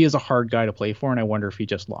 because he is a hard guy to play for, and I wonder if he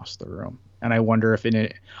just lost the room. And I wonder if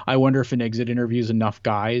in exit interviews enough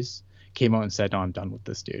guys came out and said, no, I'm done with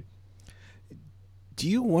this dude. Do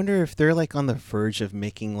you wonder if they're like on the verge of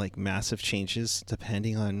making like massive changes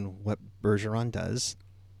depending on what Bergeron does?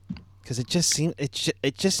 Because it just seems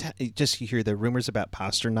you hear the rumors about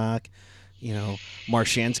Pasternak,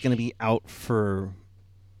 Marchand's going to be out for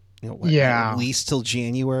at least till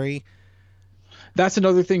January. That's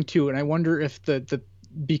another thing too, and I wonder if the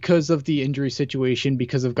because of the injury situation,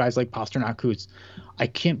 because of guys like Pasternak, who's, I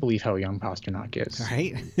can't believe how young Pasternak is.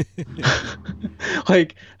 Right.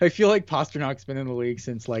 Like, I feel like Pasternak's been in the league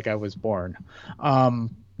since like I was born.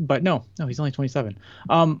 But no, he's only 27.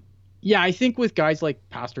 Yeah, I think with guys like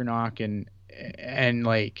Pasternak and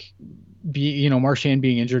like Marchand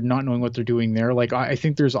being injured, not knowing what they're doing there, like I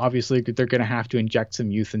think there's obviously they're going to have to inject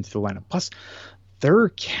some youth into the lineup. Plus, they're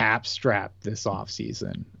cap strapped this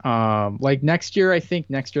offseason. Like next year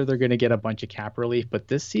they're going to get a bunch of cap relief, but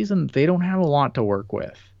this season they don't have a lot to work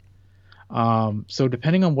with. So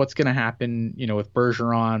depending on what's going to happen, with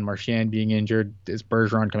Bergeron, Marchand being injured, is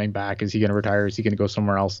Bergeron coming back? Is he going to retire? Is he going to go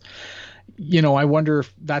somewhere else? I wonder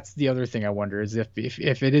if that's the other thing I wonder is if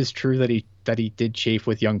it is true that he did chafe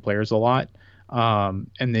with young players a lot,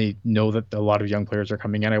 and they know that a lot of young players are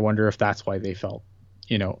coming in. I wonder if that's why they felt,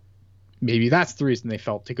 maybe that's the reason they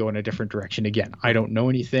felt to go in a different direction. Again, I don't know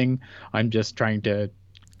anything. I'm just trying to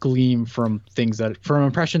glean from from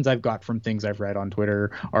impressions I've got from things I've read on Twitter,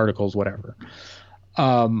 articles, whatever.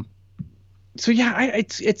 So yeah,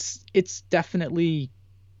 it's definitely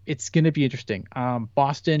it's going to be interesting.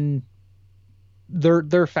 Boston,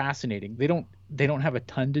 they're fascinating. They don't have a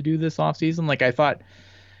ton to do this offseason. Like I thought,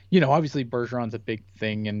 obviously Bergeron's a big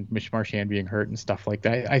thing and Mitch Marchand being hurt and stuff like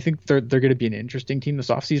that. I think they're going to be an interesting team this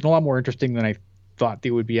offseason, a lot more interesting than I thought they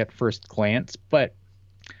would be at first glance, but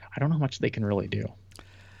I don't know how much they can really do.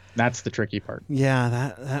 That's the tricky part.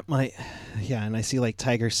 Yeah, that might. Yeah, and I see like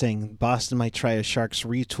Tiger saying Boston might try a Sharks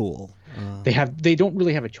retool. They don't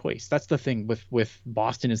really have a choice. That's the thing with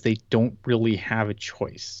Boston is they don't really have a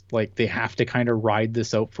choice. Like they have to kind of ride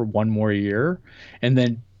this out for one more year, and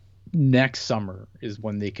then next summer is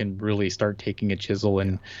when they can really start taking a chisel.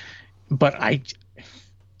 And but I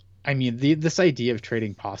mean this idea of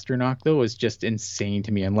trading Pastrnak though is just insane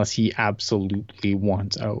to me unless he absolutely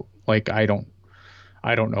wants out. Like I don't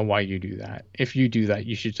know why you do that. If you do that,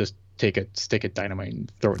 you should just take a stick of dynamite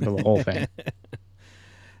and throw it into the whole thing.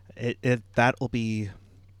 That will be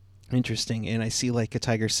interesting. And I see like a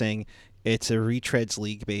Tiger saying it's a retreads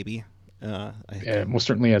league, baby. It most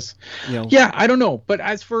certainly is. You know, Yeah, I don't know. But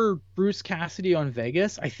as for Bruce Cassidy on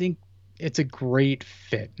Vegas, I think it's a great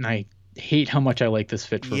fit. And I hate how much I like this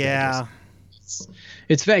fit for yeah. Vegas.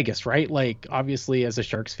 It's Vegas, right? Like, obviously, as a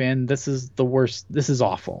Sharks fan, this is the worst. This is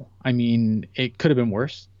awful. I mean, it could have been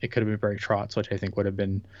worse. It could have been Barry Trotz, which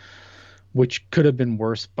could have been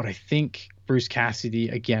worse. But I think Bruce Cassidy,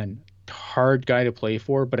 again, hard guy to play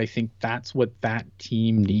for, but I think that's what that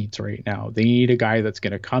team needs right now. They need a guy that's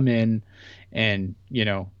going to come in and,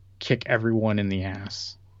 kick everyone in the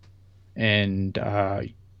ass and,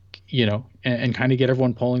 and kind of get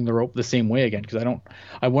everyone pulling the rope the same way again. Because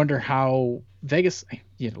I wonder how Vegas,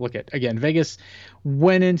 Vegas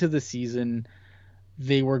went into the season.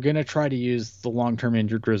 They were going to try to use the long-term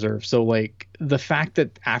injured reserve. So like the fact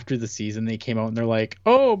that after the season they came out and they're like,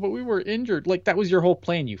 oh, but we were injured. Like that was your whole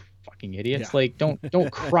plan, you fucking idiots. Yeah. Like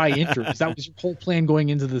don't cry injuries. That was your whole plan going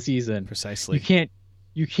into the season. Precisely.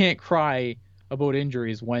 You can't cry about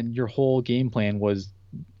injuries when your whole game plan was,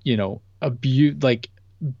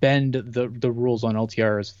 bend the rules on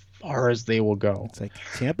LTR as far as they will go. It's like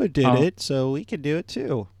Tampa did it, so we can do it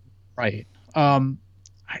too. Right. I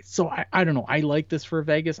don't know. I like this for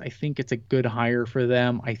Vegas. I think it's a good hire for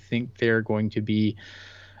them. I think they're going to be,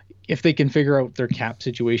 if they can figure out their cap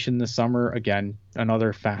situation this summer, again,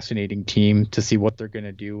 another fascinating team to see what they're going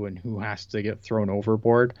to do and who has to get thrown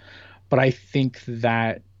overboard. But I think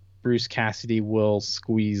that Bruce Cassidy will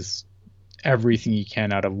squeeze everything he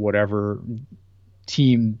can out of whatever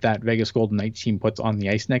team that Vegas Golden Knights team puts on the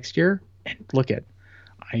ice next year. And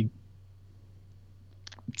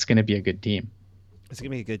it's going to be a good team. It's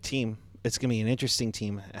going to be a good team. It's going to be an interesting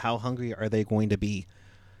team. How hungry are they going to be?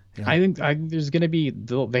 I think there's going to be.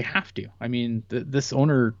 They have to. I mean, this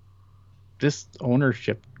ownership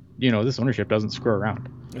doesn't screw around.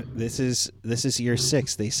 This is year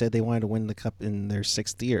 6. They said they wanted to win the cup in their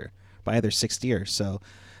 6th year, by their 6th year. So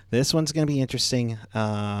this one's going to be interesting.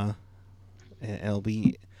 It'll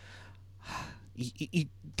be.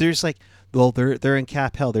 There's like. Well, they're in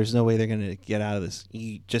cap hell. There's no way they're going to get out of this.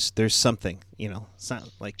 There's something, It's not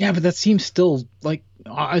like but that seems still like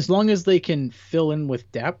as long as they can fill in with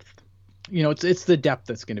depth, it's the depth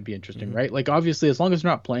that's going to be interesting, mm-hmm. right? Like obviously, as long as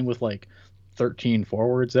they're not playing with like 13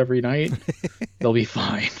 forwards every night, they'll be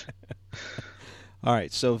fine. All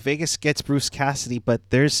right, so Vegas gets Bruce Cassidy, but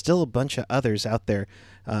there's still a bunch of others out there.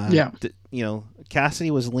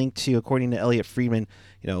 Cassidy was linked to, according to Elliot Friedman,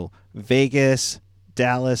 Vegas,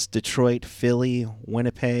 Dallas, Detroit, Philly,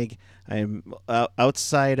 Winnipeg. I'm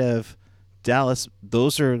outside of Dallas.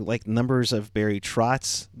 Those are like numbers of Barry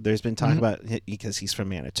Trotz. There's been talk about because he's from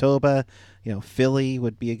Manitoba. Philly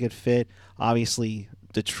would be a good fit. Obviously,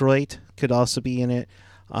 Detroit could also be in it.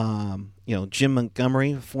 Jim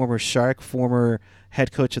Montgomery, former Shark, former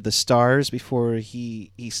head coach of the Stars before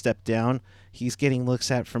he stepped down. He's getting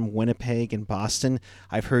looks at from Winnipeg and Boston.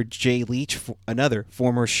 I've heard Jay Leach, another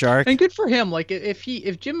former Shark. And good for him. Like if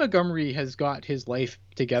Jim Montgomery has got his life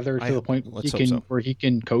together to the point where he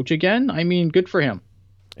can coach again, I mean, good for him.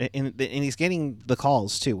 And he's getting the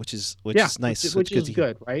calls too, which is nice. Which is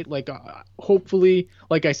good, right? Like hopefully,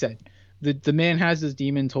 like I said, the man has his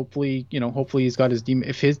demons. Hopefully, hopefully he's got his demon.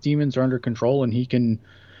 If his demons are under control and he can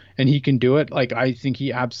do it, like I think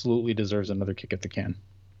he absolutely deserves another kick at the can.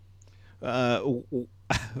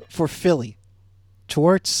 For Philly,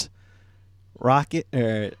 Torts, Rocket,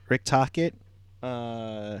 Rick Tocchet,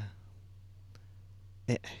 who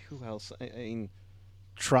else? I mean,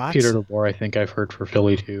 Trotz. Peter DeBoer, I think I've heard for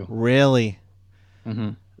Philly too. Really?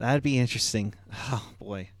 Mm-hmm. That'd be interesting. Oh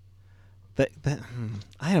boy,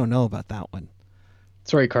 I don't know about that one.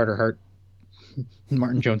 Sorry, Carter Hart.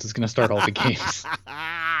 Martin Jones is going to start all the games.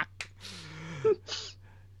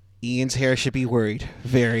 Ian's hair should be worried.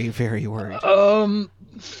 Very, very worried.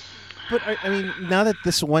 But I mean, now that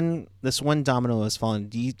this one domino has fallen,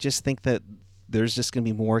 do you just think that there's just going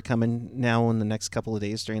to be more coming now in the next couple of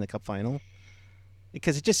days during the Cup final?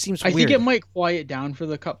 Because it just seems weird. I think it might quiet down for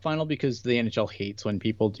the Cup final because the NHL hates when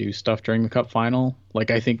people do stuff during the Cup final.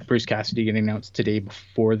 Like, I think Bruce Cassidy getting announced today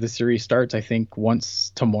before the series starts. I think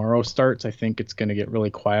once tomorrow starts, I think it's going to get really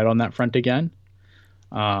quiet on that front again.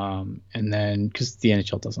 And then because the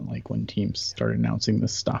NHL doesn't like when teams start announcing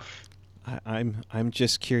this stuff. I'm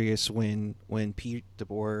just curious when Pete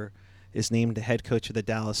DeBoer is named the head coach of the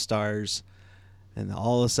Dallas Stars. And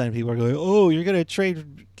all of a sudden, people are going, "Oh, you gotta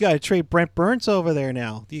trade Brent Burns over there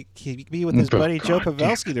now. He can be with his buddy Joe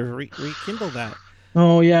Pavelski to rekindle that."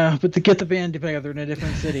 Oh yeah, but to get the band together in a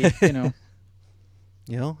different city, and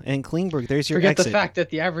Klingberg, there's your Forget exit. the fact that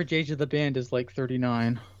the average age of the band is like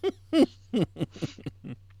 39.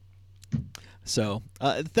 So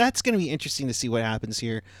that's going to be interesting to see what happens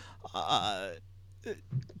here.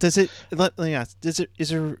 Is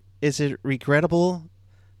it regrettable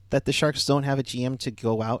that the Sharks don't have a GM to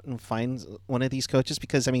go out and find one of these coaches?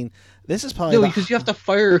 Because I mean, this is probably because you have to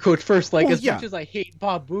fire a coach first. Like, much yeah. as I hate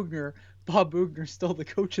Bob Boughner's still the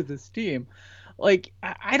coach of this team. Like,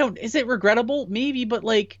 I don't. Is it regrettable? Maybe, but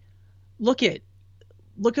like, look at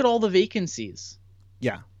all the vacancies.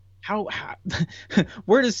 Yeah. How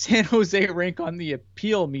where does San Jose rank on the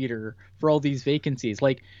appeal meter for all these vacancies?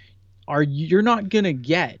 Like, you're not gonna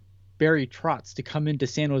get Barry Trotz to come into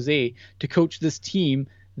San Jose to coach this team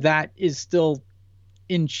that is still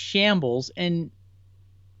in shambles, and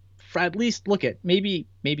at least look at maybe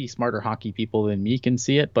smarter hockey people than me can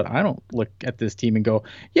see it, but I don't look at this team and go,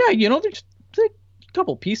 yeah, there's a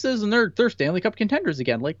couple pieces and they're Stanley Cup contenders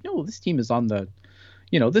again. Like, no, this team is on the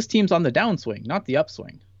downswing, not the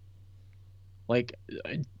upswing. Like,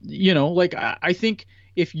 I think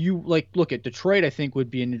if you look at Detroit, I think would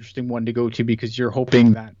be an interesting one to go to because you're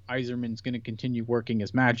hoping that Yzerman's going to continue working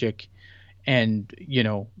his magic. And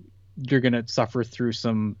you're gonna suffer through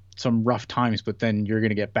some rough times, but then you're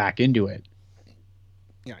gonna get back into it.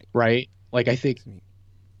 Yeah. Right. Like, I think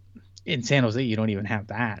in San Jose you don't even have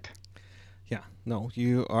that. Yeah. No,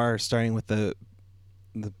 you are starting with the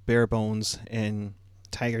bare bones, and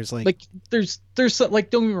Tigers like there's like,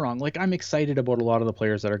 don't get me wrong. Like, I'm excited about a lot of the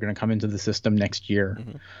players that are gonna come into the system next year,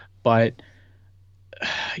 mm-hmm. but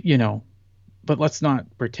but let's not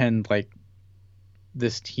pretend like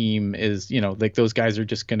this team is, like those guys are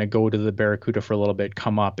just going to go to the Barracuda for a little bit,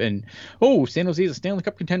 come up and, San Jose is a Stanley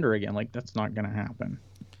Cup contender again. Like, that's not going to happen.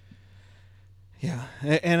 Yeah.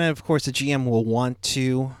 And of course the GM will want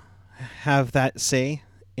to have that say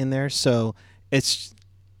in there. So it's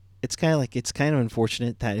kind of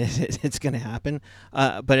unfortunate that it's going to happen.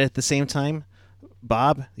 But at the same time,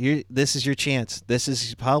 Bob, this is your chance. This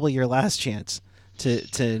is probably your last chance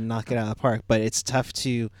to knock it out of the park, but it's tough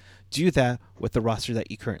to do that with the roster that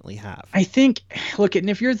you currently have. I think, look, and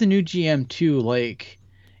if you're the new GM too, like,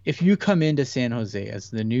 if you come into San Jose as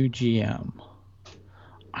the new GM,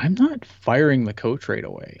 I'm not firing the coach right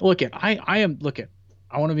away. I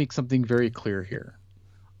want to make something very clear here.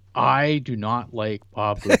 I do not like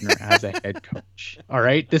Bob Boughner as a head coach. All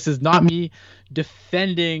right. This is not me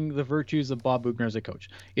defending the virtues of Bob Boughner as a coach.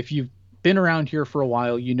 If you've been around here for a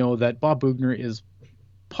while, you know that Bob Boughner is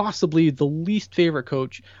possibly the least favorite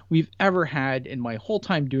coach we've ever had in my whole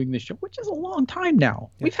time doing this show, which is a long time now.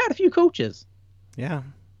 Yeah. We've had a few coaches. Yeah.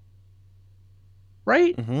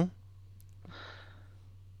 Right? Mm-hmm.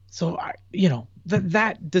 So,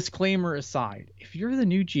 that disclaimer aside, if you're the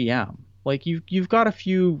new GM, like, you've got a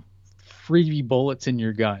few freebie bullets in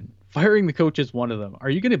your gun. Firing the coach is one of them. Are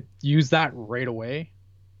you going to use that right away?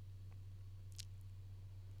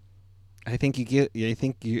 I think you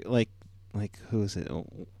like who is it?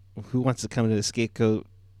 Who wants to come to the scapegoat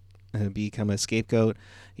and become a scapegoat?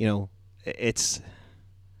 I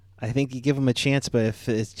think you give them a chance, but if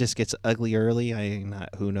it just gets ugly early,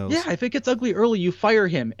 who knows? Yeah, if it gets ugly early, you fire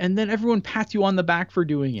him, and then everyone pats you on the back for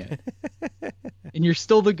doing it. and you're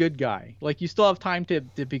still the good guy. Like, you still have time to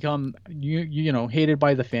become hated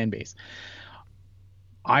by the fan base.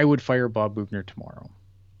 I would fire Bob Bugner tomorrow,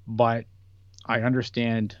 but I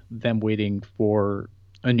understand them waiting for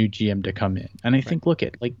a new GM to come in. And I think, look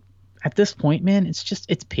at this point, man, it's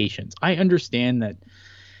patience. I understand that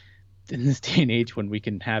in this day and age when we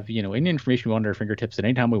can have, any information we want at our fingertips at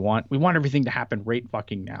any time we want everything to happen right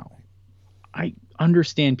fucking now. I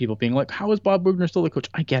understand people being like, how is Bob Bugner still the coach?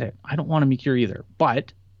 I get it. I don't want him here either.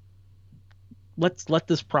 But let's let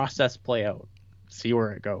this process play out. See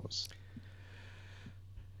where it goes.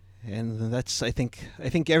 And that's, I think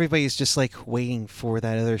everybody's just like waiting for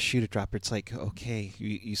that other shoe to drop. It's like, okay,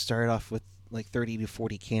 you start off with like 30 to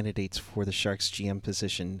 40 candidates for the Sharks GM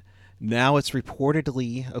position. Now it's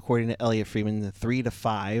reportedly, according to Elliot Friedman, 3 to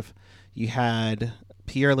 5. You had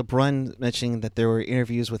Pierre LeBrun mentioning that there were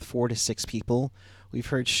interviews with 4 to 6 people. We've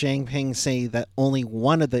heard Shang Peng say that only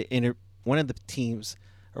one of the teams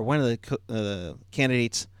or one of the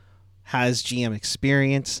candidates has GM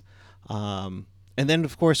experience. And then,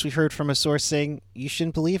 of course, we heard from a source saying you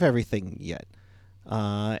shouldn't believe everything yet.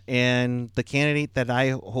 And the candidate that I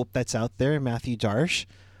hope that's out there, Matthew Darche,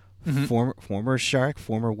 former Shark,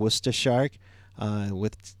 former Worcester Shark,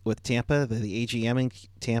 with Tampa, the AGM in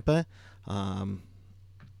Tampa.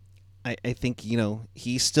 I think,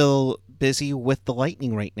 he's still busy with the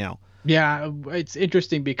Lightning right now. Yeah, it's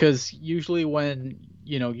interesting because usually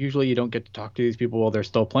you don't get to talk to these people while they're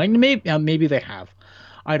still playing. Maybe they have.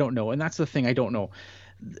 I don't know. And that's the thing. I don't know.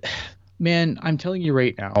 Man, I'm telling you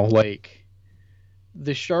right now, like,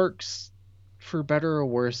 the Sharks, for better or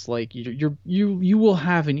worse, like, you will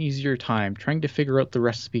have an easier time trying to figure out the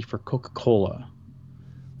recipe for Coca-Cola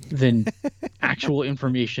than actual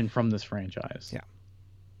information from this franchise. Yeah.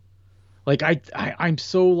 Like, I'm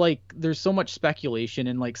so, like, there's so much speculation,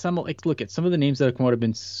 and like look at some of the names that have come out have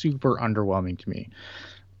been super underwhelming to me.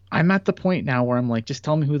 I'm at the point now where I'm like, just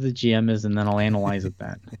tell me who the GM is and then I'll analyze it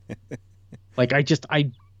then. Like,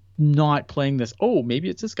 I'm not playing this, oh, maybe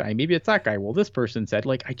it's this guy, maybe it's that guy. Well, this person said,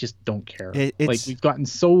 like, I just don't care. Like, we've gotten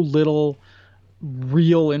so little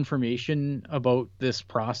real information about this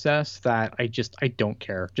process that I don't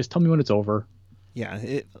care. Just tell me when it's over.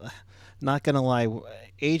 Yeah, not gonna lie,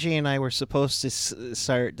 AJ and I were supposed to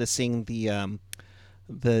start to sing the I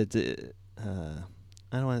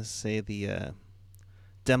don't want to say the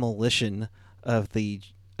demolition of the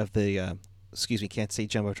excuse me, can't say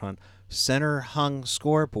Jumbotron, center hung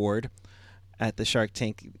scoreboard at the Shark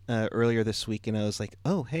Tank earlier this week, and I was like,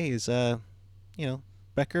 oh, hey, is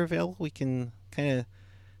Becker available? We can kind of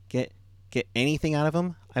get anything out of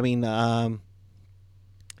him. I mean,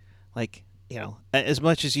 as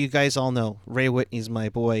much as you guys all know, Ray Whitney's my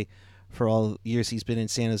boy for all years he's been in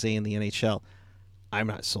San Jose in the NHL. I'm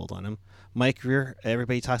not sold on him. Mike Grier,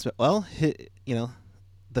 everybody talks about, well,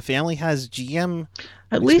 the family has GM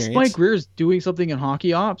At least Mike Grier's doing something in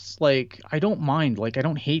hockey ops. Like, I don't mind. Like, I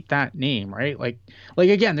don't hate that name, right? Like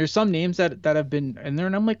again, there's some names that have been in there,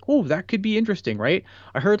 and I'm like, oh, that could be interesting, right?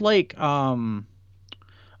 I heard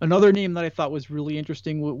another name that I thought was really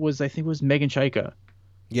interesting was Megan Chaika.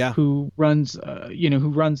 Yeah. Who runs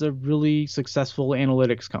a really successful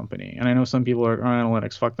analytics company. And I know some people are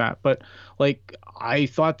analytics, fuck that. But like, I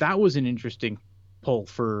thought that was an interesting pull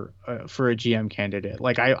for a GM candidate.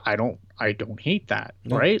 Like, I don't hate that.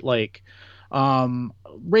 No. Right. Like,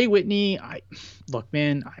 Ray Whitney, look,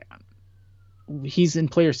 man, he's in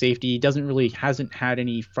player safety. He hasn't had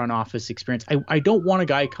any front office experience. I don't want a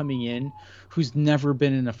guy coming in who's never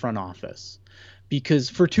been in a front office, because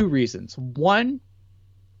for two reasons. One,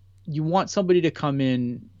 you want somebody to come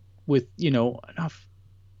in with, enough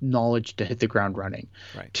knowledge to hit the ground running.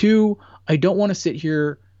 Right. Two, I don't want to sit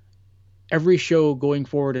here every show going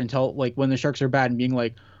forward until, like, when the Sharks are bad and being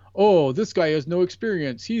like, oh, this guy has no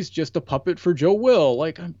experience, he's just a puppet for Joe Will.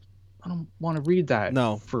 Like, I don't want to read that.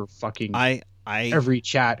 No. For fucking every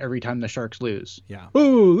chat every time the Sharks lose. Yeah.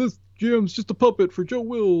 Oh, this GM's just a puppet for Joe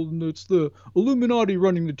Will, and it's the Illuminati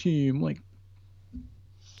running the team. Like,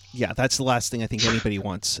 yeah, that's the last thing I think anybody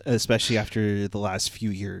wants, especially after the last few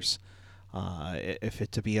years. If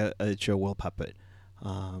it to be a Joe Will puppet.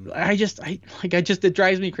 It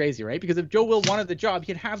drives me crazy, right? Because if Joe Will wanted the job,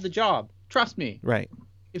 he'd have the job. Trust me. Right.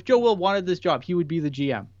 If Joe Will wanted this job, he would be the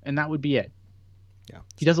GM, and that would be it. Yeah.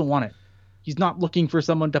 He doesn't want it. He's not looking for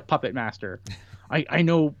someone to puppet master. I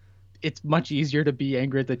know it's much easier to be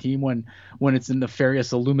angry at the team when it's the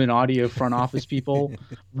nefarious Illuminati of front office people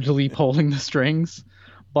really pulling the strings.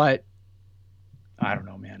 But I don't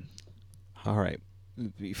know, man. All right.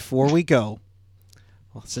 Before we go,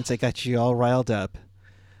 well, since I got you all riled up,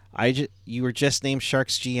 you were just named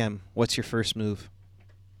Sharks GM. What's your first move?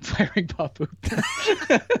 firing Bob Boughner.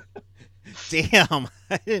 Damn,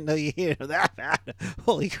 I didn't know you hated him that bad.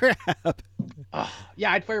 Holy crap.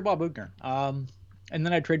 Yeah, I'd fire Bob Boughner. And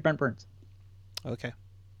then I'd trade Brent Burns. Okay.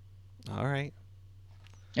 All right.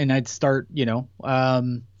 And I'd start, yeah,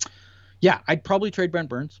 I'd probably trade Brent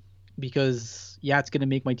Burns because, yeah, it's going to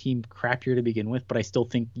make my team crappier to begin with, but I still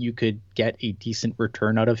think you could get a decent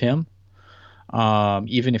return out of him,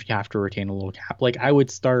 even if you have to retain a little cap. Like I would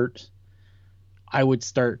start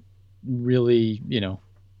really,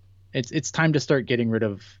 it's time to start getting rid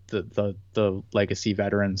of the legacy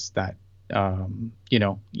veterans that,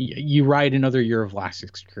 you ride another year of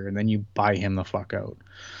Vlasic's career and then you buy him the fuck out.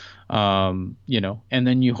 And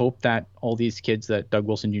then you hope that all these kids that Doug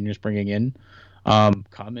Wilson Jr. is bringing in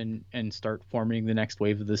come and start forming the next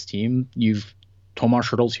wave of this team. You've Tomas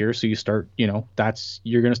Hertl's here, so you start, you're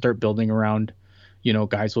going to start building around,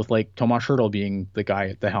 guys with like Tomas Hertl being the guy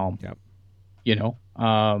at the helm. Yep.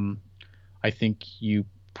 I think you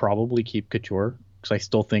probably keep Couture because I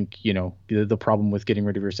still think, the problem with getting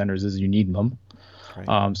rid of your centers is you need them.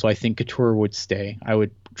 Right. So I think Couture would stay. I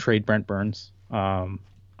would trade Brent Burns.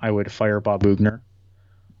 I would fire Bob Boughner.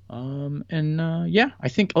 I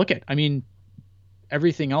think,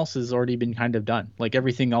 everything else has already been kind of done. Like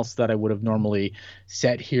everything else that I would have normally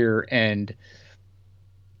sat here and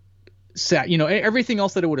everything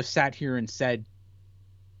else that I would have sat here and said,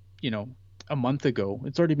 a month ago,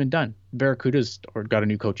 it's already been done. Barracuda's got a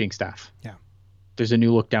new coaching staff. Yeah. There's a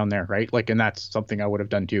new look down there, right? Like, and that's something I would have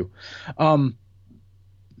done too.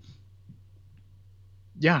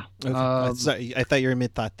 Yeah. Okay. Sorry, I thought you were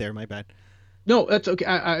mid thought there. My bad. No, that's okay.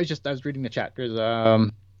 I was reading the chat. There's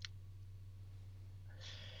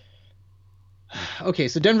okay,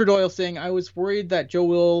 so Denver Doyle saying, I was worried that Joe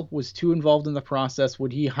Will was too involved in the process.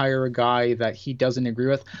 Would he hire a guy that he doesn't agree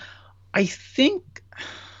with? I think,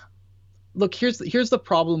 look, here's the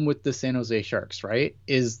problem with the San Jose Sharks, right?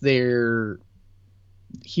 Is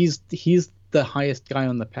he's the highest guy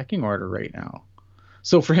on the pecking order right now.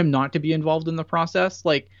 So for him not to be involved in the process,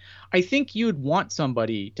 like, I think you'd want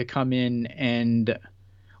somebody to come in and,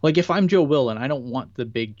 like, if I'm Joe Will and I don't want the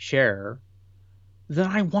big chair, then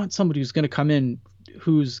I want somebody who's going to come in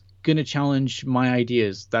who's going to challenge my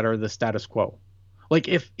ideas that are the status quo. Like,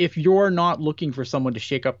 if you're not looking for someone to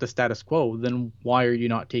shake up the status quo, then why are you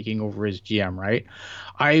not taking over as GM, right?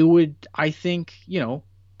 I think,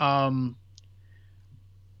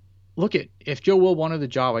 look, if Joe Will wanted the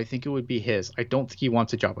job, I think it would be his. I don't think he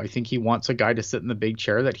wants a job. I think he wants a guy to sit in the big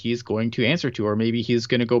chair that he's going to answer to, or maybe he's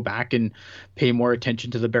going to go back and pay more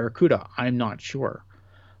attention to the Barracuda. I'm not sure.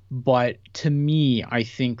 But to me, I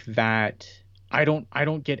think that I don't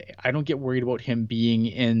get worried about him being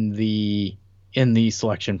in the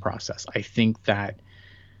selection process. I think that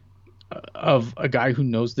of a guy who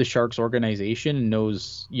knows the Sharks organization and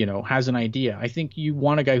knows, has an idea. I think you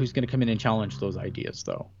want a guy who's going to come in and challenge those ideas,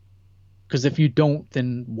 though. Because if you don't,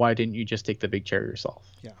 then why didn't you just take the big chair yourself?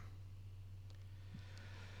 Yeah.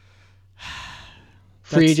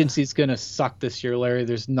 Free agency's going to suck this year, Larry.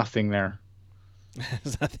 There's nothing there.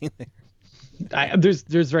 There's nothing there.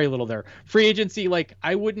 There's very little there. Free agency, like,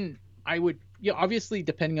 I would, obviously,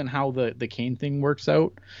 depending on how the Kane thing works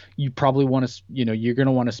out, you probably want to, you're going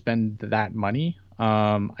to want to spend that money.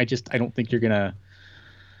 I don't think you're going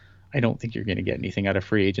to get anything out of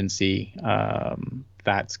free agency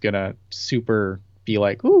that's going to super be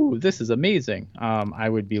like, ooh, this is amazing. I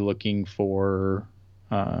would be looking for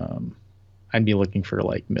like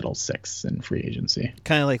middle six in free agency.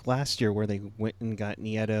 Kind of like last year where they went and got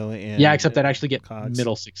Nieto and yeah, except that actually get Cogs.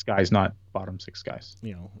 Middle six guys, not bottom six guys.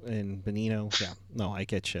 And Bonino. Yeah, no, I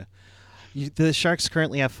get you. The Sharks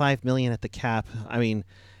currently have $5 million at the cap. I mean,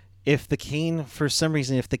 if the Kane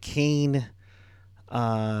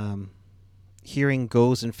hearing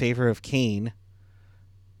goes in favor of Kane,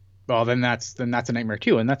 well, then that's a nightmare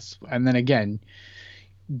too. And then again,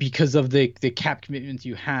 because of the cap commitments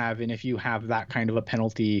you have, and if you have that kind of a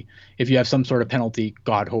penalty, if you have some sort of penalty,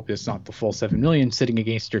 God hope it's not the full $7 million sitting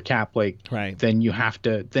against your cap, like, right, then you have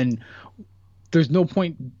to, then there's no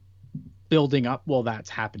point building up while that's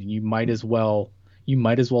happening. You might as well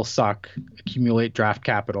suck, accumulate draft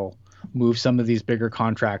capital, move some of these bigger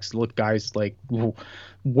contracts. Look, guys, like,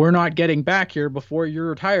 we're not getting back here before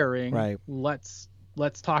you're retiring. Right.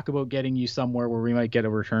 Let's talk about getting you somewhere where we might get a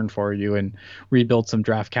return for you and rebuild some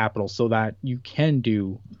draft capital so that you can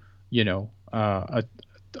do, a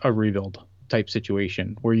rebuild type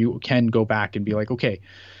situation where you can go back and be like, okay,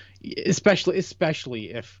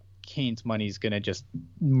 especially if Kane's money is going to just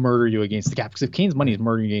murder you against the cap. Because if Kane's money is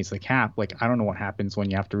murdering you against the cap, like, I don't know what happens when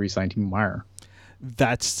you have to re-sign Timo Meier.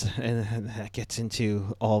 and that gets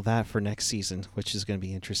into all that for next season, which is going to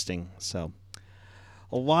be interesting. So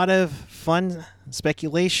a lot of fun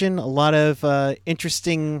speculation, a lot of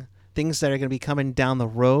interesting things that are going to be coming down the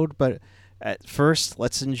road. But at first,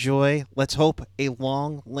 let's hope a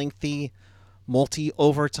long, lengthy,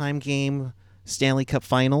 multi-overtime game Stanley Cup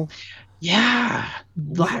final. Yeah,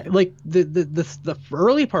 like the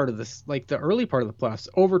early part of this, like the early part of the playoffs,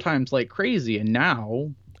 overtime's like crazy, and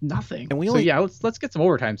now nothing. And let's get some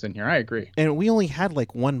overtimes in here. I agree. And we only had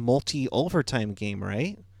like one multi-overtime game,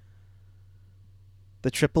 right?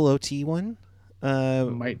 The triple OT one.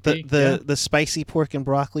 Might be the spicy pork and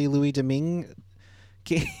broccoli Louis Domingue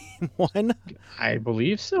game one. I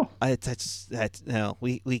believe so. That's no.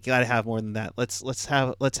 We got to have more than that. Let's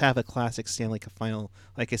have a classic Stanley Cup final.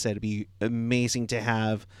 Like I said, it'd be amazing to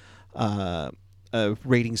have a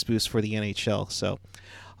ratings boost for the NHL. So.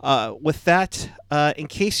 With that, in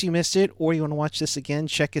case you missed it or you want to watch this again,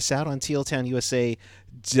 check us out on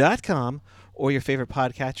TLTownUSA.com or your favorite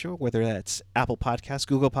podcatcher, whether that's Apple Podcasts,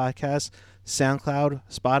 Google Podcasts, SoundCloud,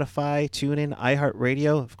 Spotify, TuneIn,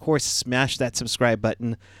 iHeartRadio. Of course, smash that subscribe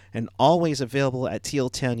button, and always available at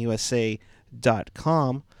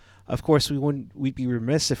TLTownUSA.com. Of course, we'd be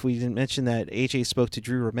remiss if we didn't mention that AJ spoke to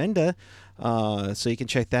Drew Remenda, so you can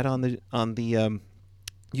check that on the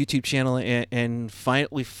YouTube channel, and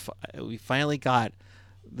we finally got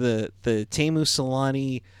the Teemu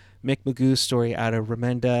Selanne Mick Magoo story out of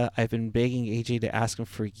Remenda. I've been begging AJ to ask him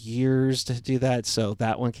for years to do that, so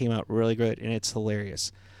that one came out really good, and it's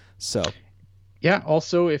hilarious. So, yeah.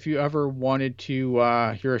 Also, if you ever wanted to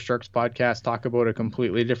hear a Sharks podcast talk about a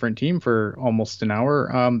completely different team for almost an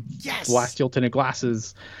hour, yes, Black Steel Tinted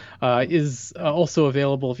Glasses is also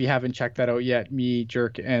available if you haven't checked that out yet. Me,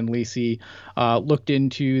 Jerk, and Lacey looked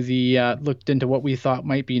into what we thought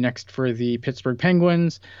might be next for the Pittsburgh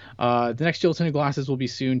Penguins. The next Steel Tinted Glasses will be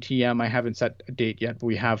soon. TM, I haven't set a date yet, but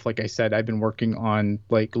we have, like I said, I've been working on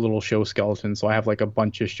like little show skeletons, so I have like a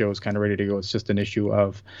bunch of shows kind of ready to go. It's just an issue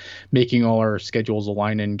of making all our schedules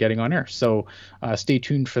align and getting on air. So stay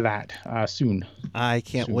tuned for that soon. I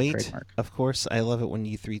can't wait. Trademark. Of course, I love it when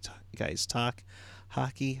you three guys talk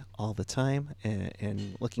hockey all the time,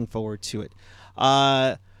 and looking forward to it.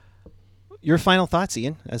 Your final thoughts,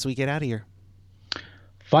 Ian, as we get out of here.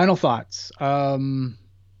 Final thoughts.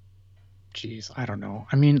 Geez, I don't know.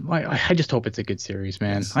 I mean, I just hope it's a good series,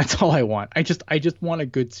 man. Yes. That's all I want. I just want a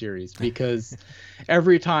good series, because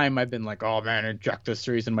every time I've been like, oh man, inject this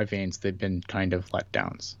series in my veins, they've been kind of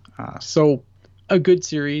letdowns. So a good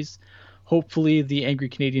series. Hopefully the Angry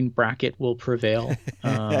Canadian bracket will prevail.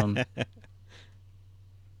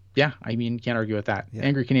 Yeah, I mean, can't argue with that. Yeah.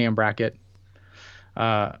 Angry Canadian bracket.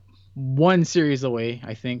 One series away,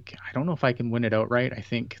 I think. I don't know if I can win it outright. I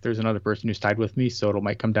think there's another person who's tied with me, so it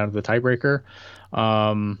might come down to the tiebreaker.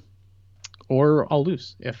 Or I'll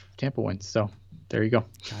lose if Tampa wins. So there you go.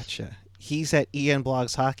 Gotcha. He's at Ian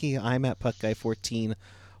Blogs Hockey. I'm at PuckGuy14.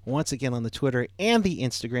 Once again on the Twitter and the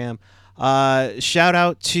Instagram. Shout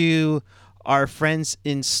out to our friends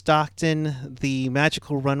in Stockton. The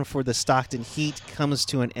magical run for the Stockton Heat comes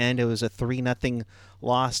to an end. It was a 3-0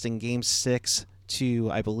 loss in Game 6 to,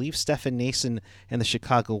 I believe, Stefan Nason and the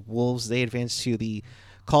Chicago Wolves. They advanced to the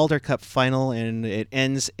Calder Cup final, and it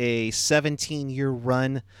ends a 17-year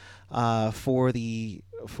run for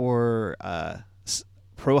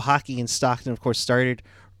pro hockey in Stockton. Of course, started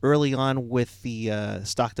early on with the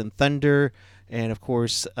Stockton Thunder, and of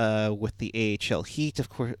course with the AHL Heat. Of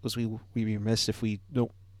course, we'd be remiss if we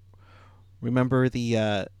don't remember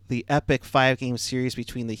the epic 5-game series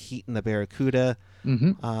between the Heat and the Barracuda.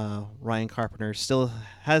 Mm-hmm. Ryan Carpenter still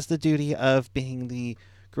has the duty of being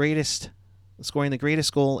scoring the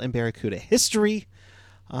greatest goal in Barracuda history.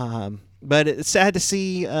 But it's sad to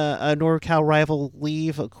see a NorCal rival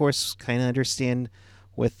leave. Of course, kind of understand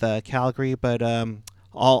with Calgary, but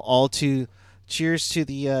all to cheers to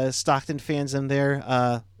the Stockton fans in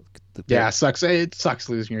there. Yeah, sucks. It sucks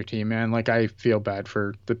losing your team, man. Like, I feel bad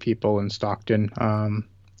for the people in Stockton.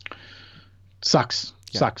 Sucks.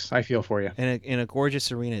 Yeah. Sucks. I feel for you. In a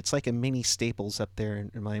gorgeous arena. It's like a mini Staples up there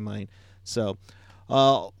in my mind. So,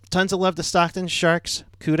 tons of love to Stockton Sharks.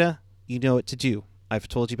 Cuda, you know what to do. I've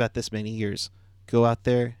told you about this many years. Go out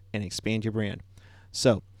there and expand your brand.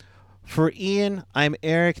 So, for Ian, I'm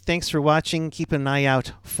Eric. Thanks for watching. Keep an eye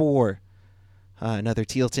out for another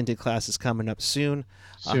Teal Tinted Classes coming up soon.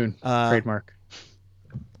 Trademark.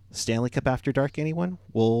 Stanley Cup After Dark, anyone?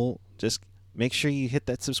 We'll just make sure you hit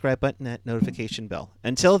that subscribe button, that notification bell.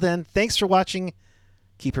 Until then, thanks for watching.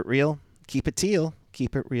 Keep it real. Keep it teal.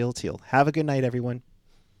 Keep it real teal. Have a good night, everyone.